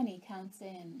to 20 counts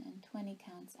in and 20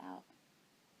 counts out.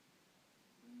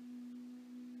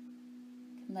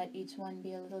 Let each one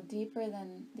be a little deeper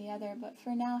than the other, but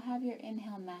for now, have your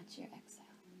inhale match your exhale.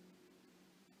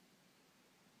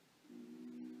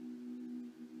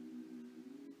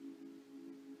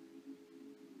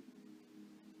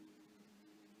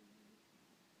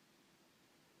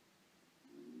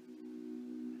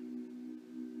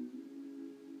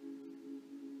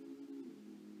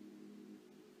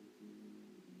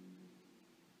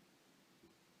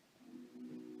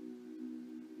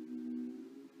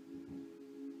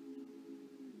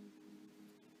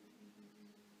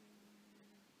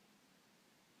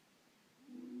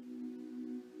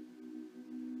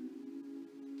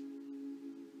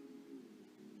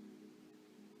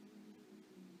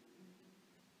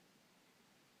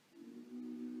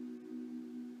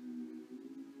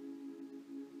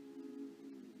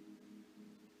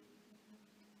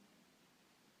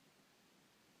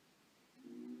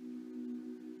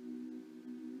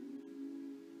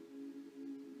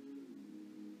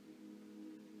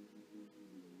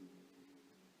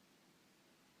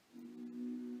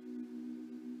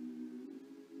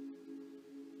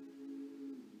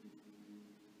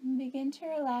 Begin to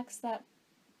relax that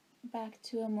back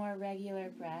to a more regular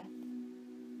breath.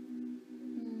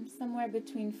 Somewhere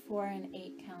between 4 and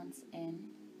 8 counts in.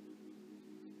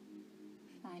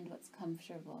 Find what's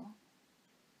comfortable.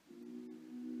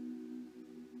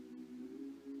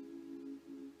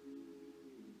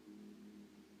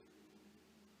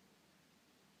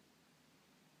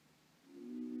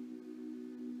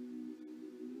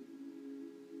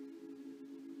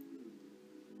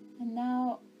 And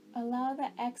now allow the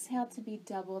exhale to be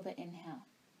double the inhale.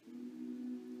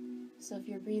 So if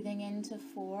you're breathing into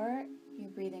 4, you're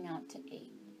breathing out to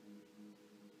 8.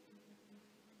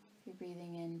 If you're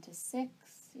breathing into 6,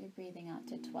 you're breathing out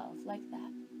to 12, like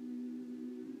that.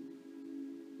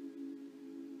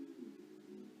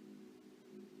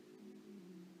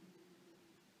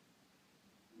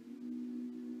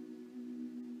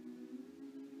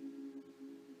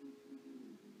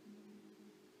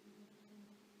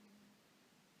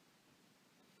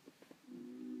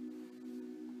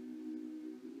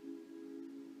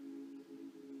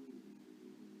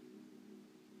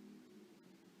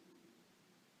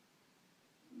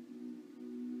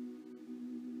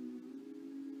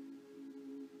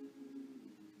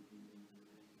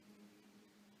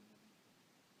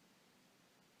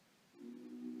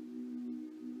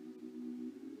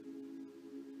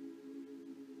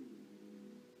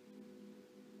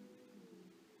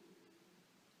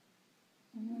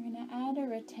 Add a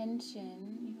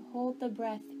retention. You hold the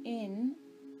breath in,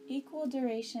 equal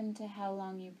duration to how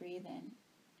long you breathe in,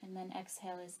 and then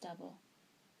exhale is double.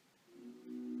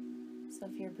 So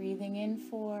if you're breathing in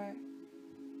 4,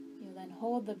 you then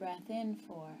hold the breath in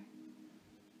 4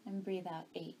 and breathe out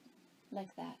 8,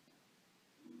 like that.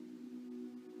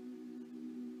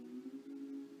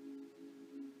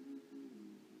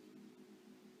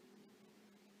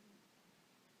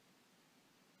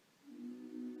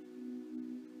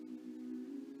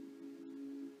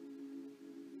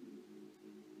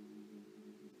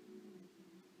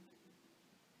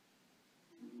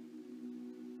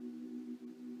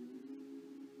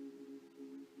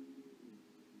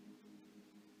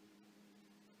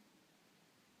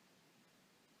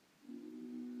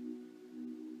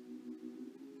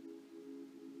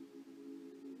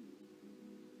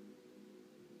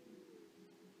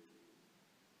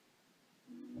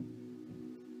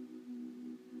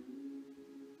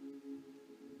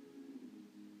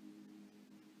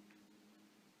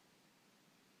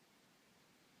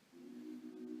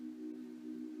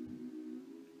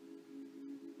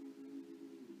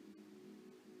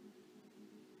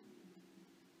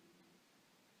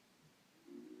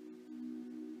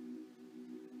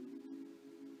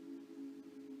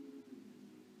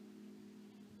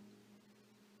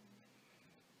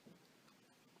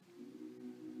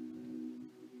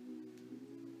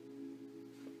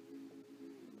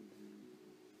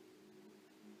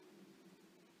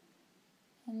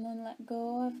 And then let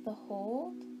go of the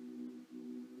hold.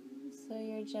 So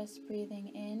you're just breathing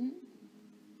in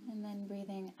and then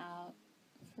breathing out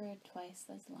for twice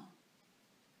as long.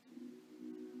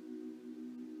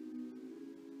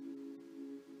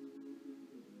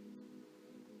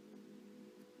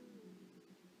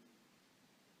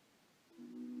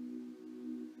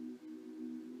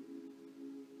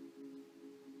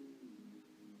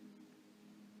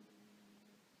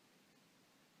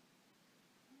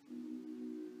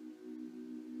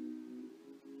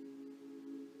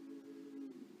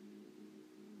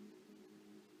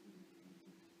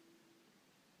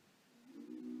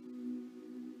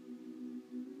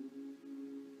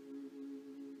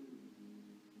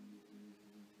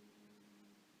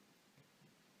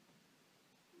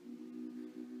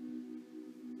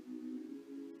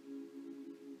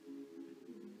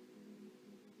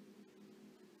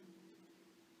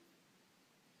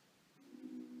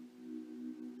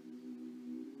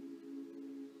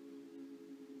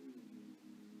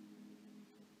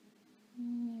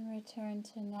 Return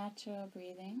to natural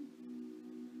breathing.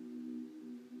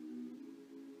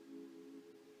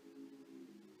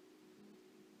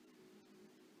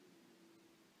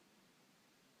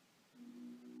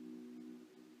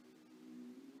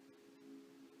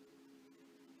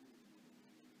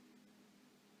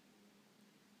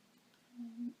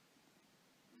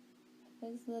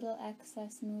 As little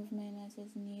excess movement as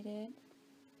is needed.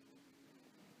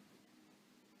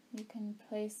 You can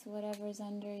place whatever's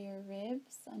under your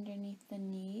ribs, underneath the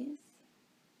knees.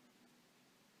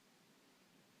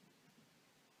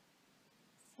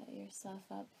 Set yourself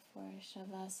up for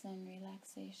Shavasana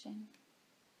relaxation.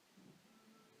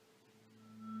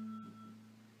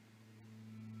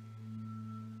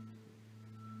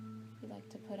 If you'd like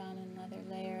to put on another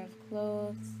layer of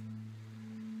clothes,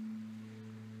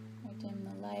 or dim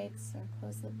the lights, or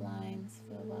close the blinds,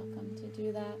 feel welcome to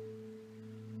do that.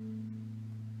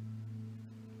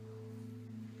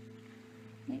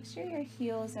 Make sure your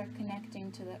heels are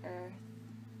connecting to the earth.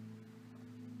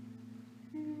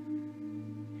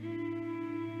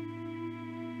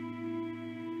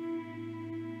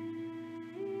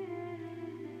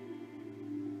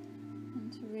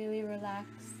 And to really relax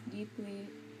deeply.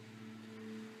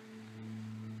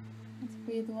 Let's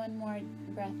breathe one more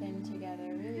breath in together,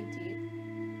 really deep,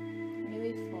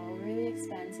 really full, really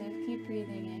expansive. Keep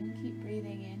breathing in, keep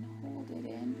breathing in. Hold it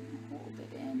in, hold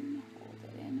it in, hold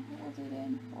it in, hold it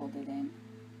in, hold it in.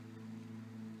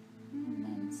 And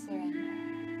then surrender.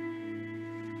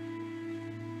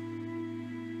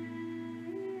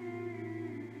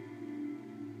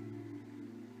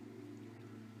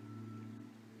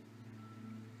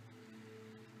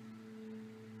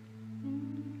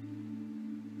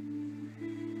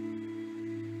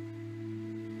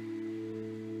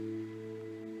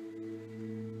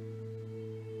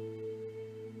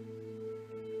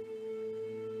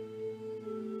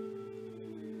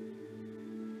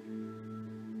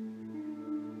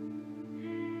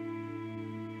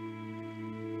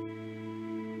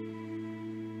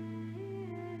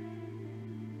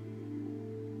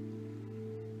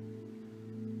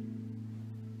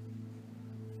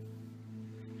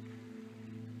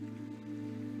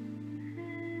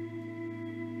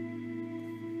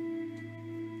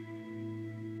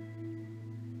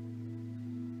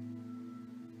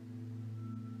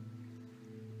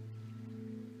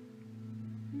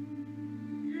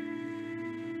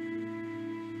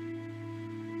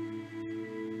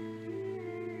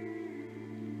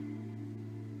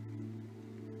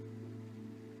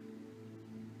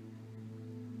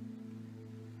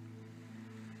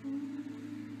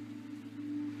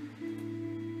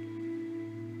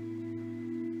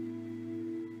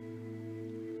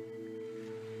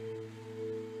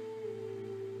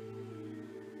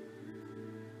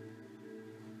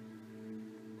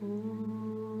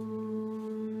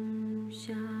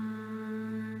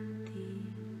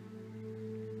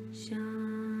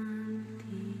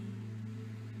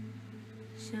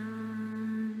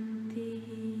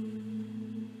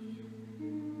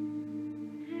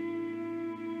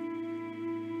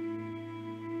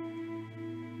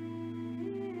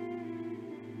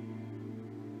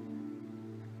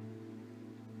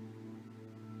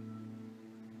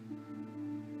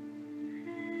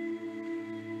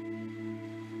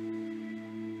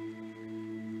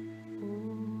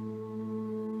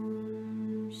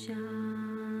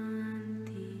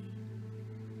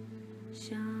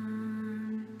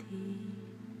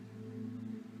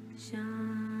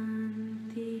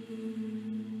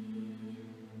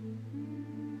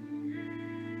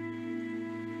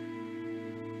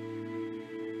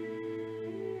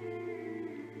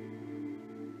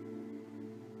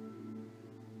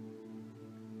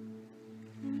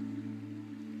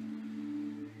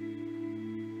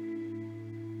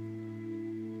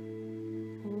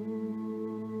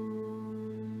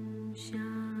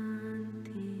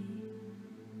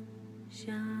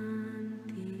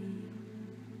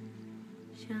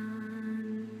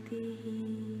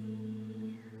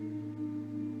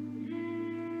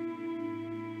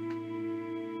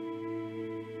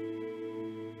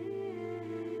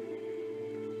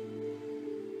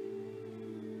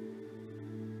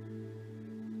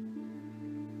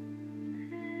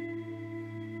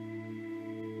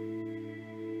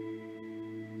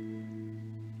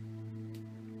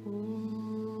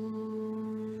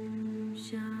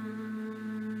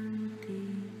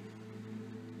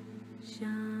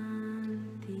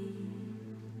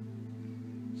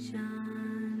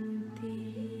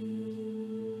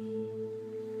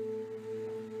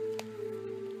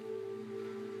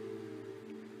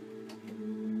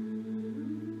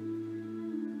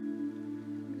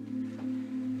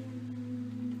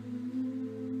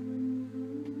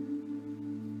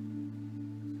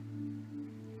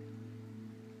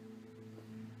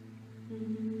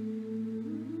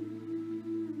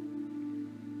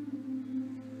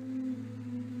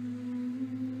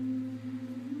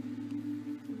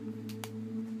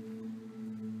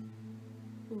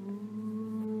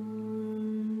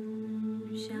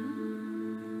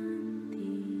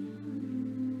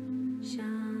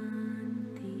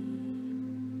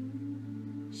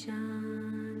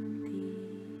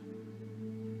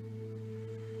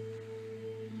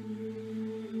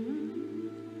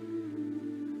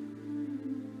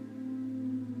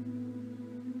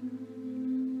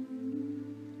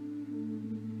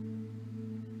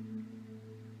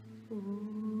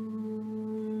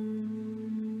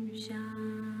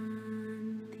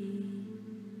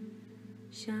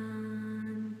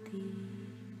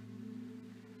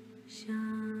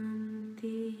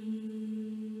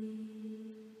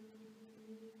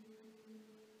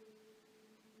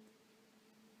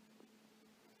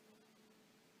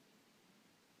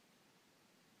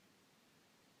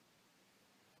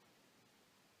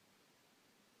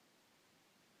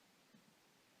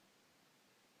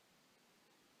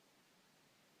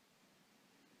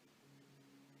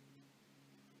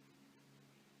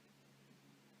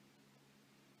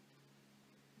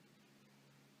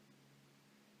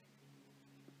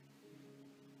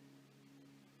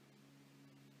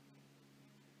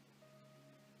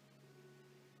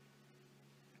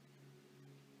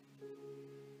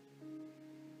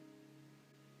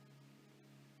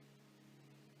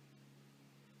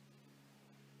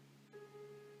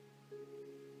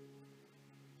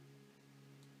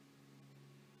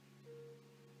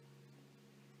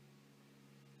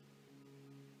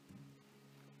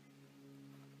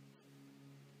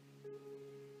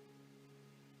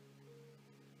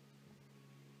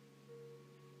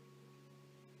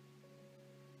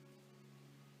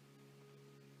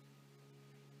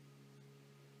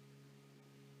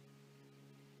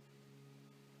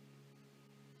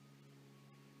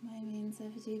 By means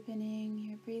of deepening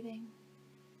your breathing,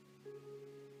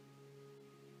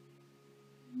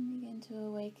 begin to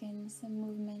awaken some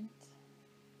movement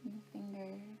in the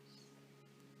fingers,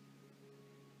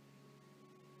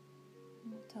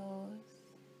 in the toes.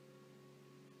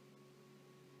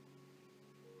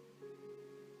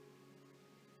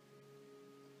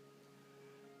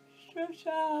 Stretch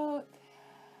out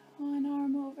one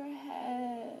arm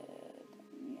overhead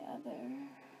and the other,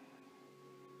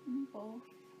 and both.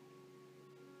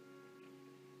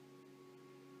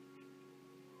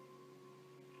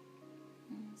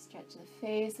 And stretch the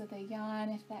face with a yawn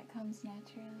if that comes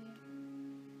naturally.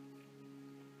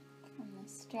 From the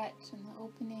stretch and the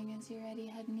opening, as you're ready,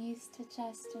 head knees to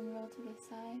chest and roll to the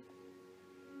side.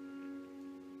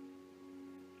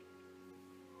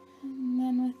 And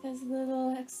then with as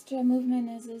little extra movement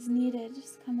as is needed,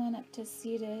 just come on up to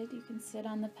seated. You can sit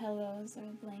on the pillows or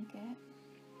a blanket.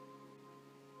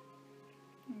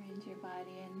 Arrange your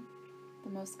body in the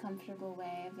most comfortable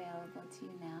way available to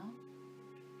you now.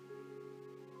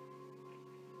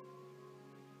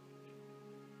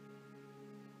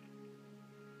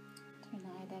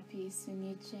 Trinada pi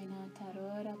sunichena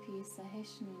tarora pi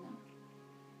sahishnuna.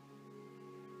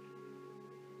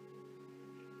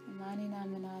 Manina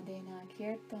manadena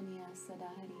kirtaniya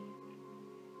sadahari.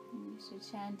 We should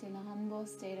chant in a humble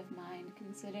state of mind,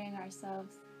 considering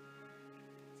ourselves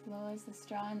as low as the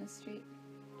straw in the street,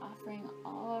 offering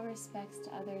all respects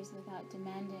to others without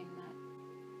demanding that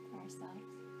for ourselves.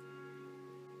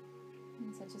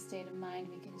 In such a state of mind,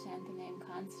 we can chant the name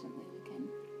constantly. We can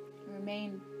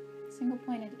remain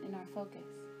single-pointed in our focus.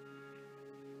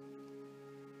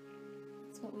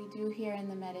 That's what we do here in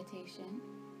the meditation.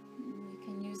 We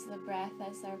can use the breath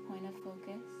as our point of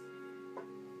focus,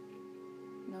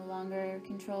 no longer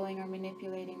controlling or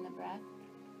manipulating the breath,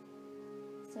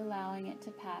 just allowing it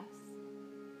to pass.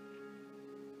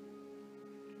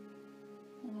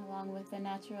 And along with the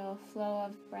natural flow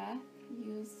of breath,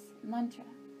 use mantra.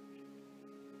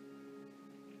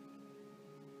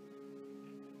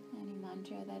 Any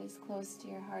mantra that is close to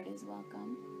your heart is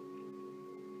welcome,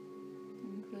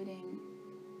 including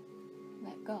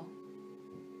let go.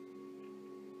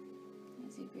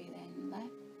 As you breathe in, let.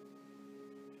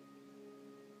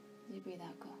 As you breathe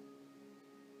out, go.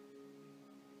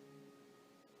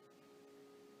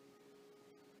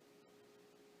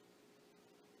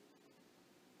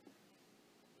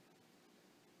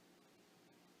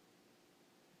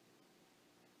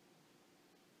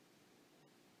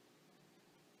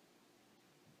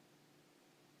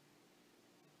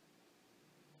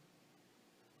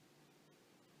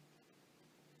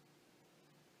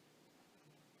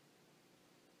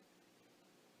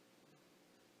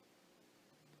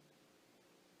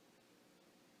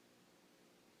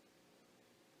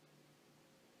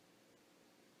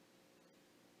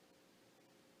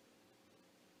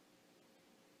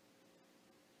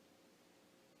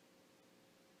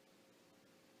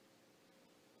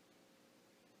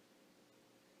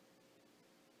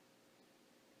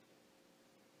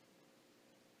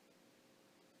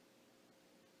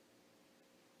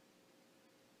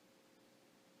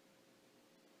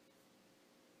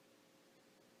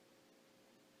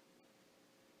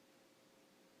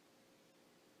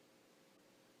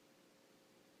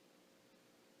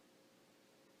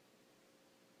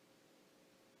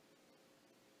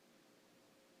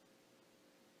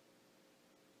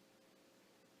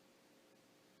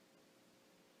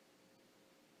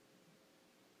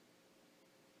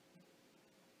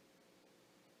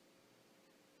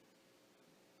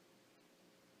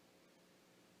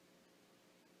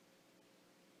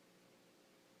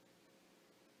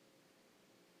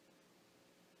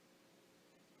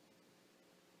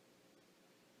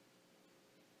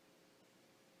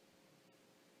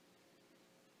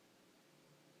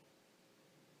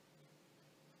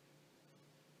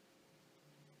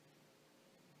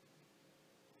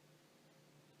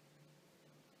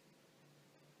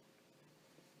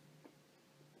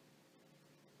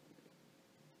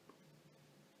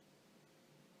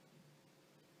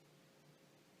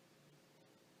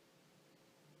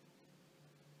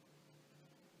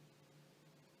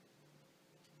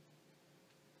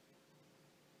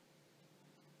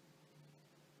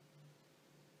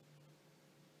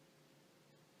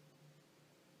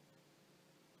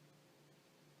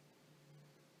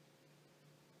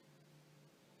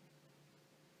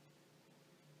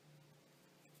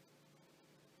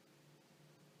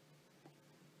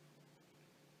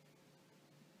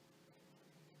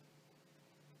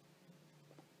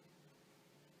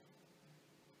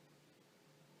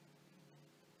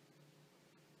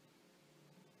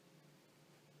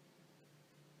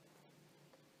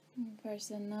 A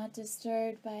person not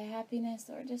disturbed by happiness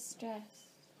or distress.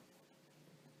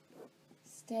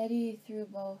 Steady through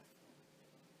both.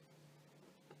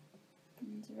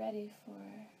 And ready for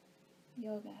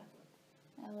yoga.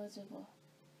 Eligible.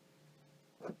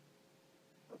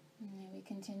 And may we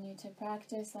continue to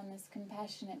practice on this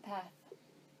compassionate path.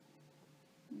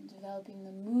 And developing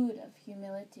the mood of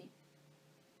humility.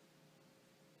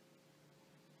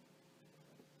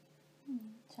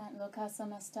 Chant Loka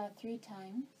Samasta 3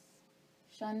 times.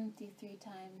 Shanti 3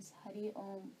 times. Hari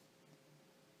Om.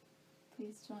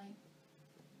 Please join.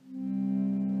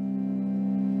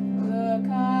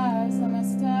 Loka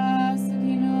Samasta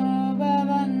Sukhino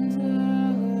Bhavantu.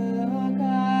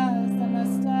 Loka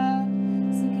Samasta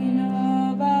Sukhino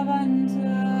Bhavantu.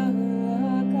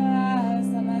 Loka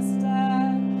Samasta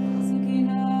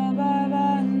Sukhino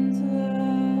Bhavantu.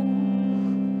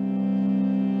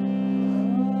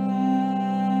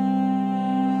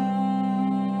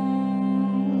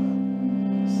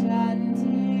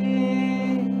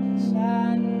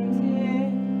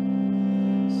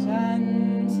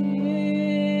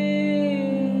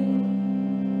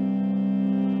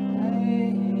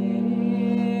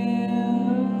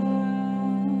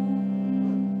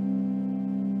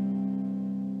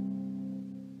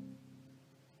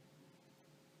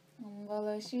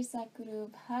 Bolo Shri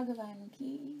Sakuru Bhagavan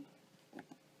Ki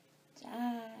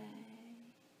Jai.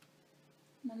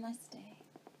 Namaste.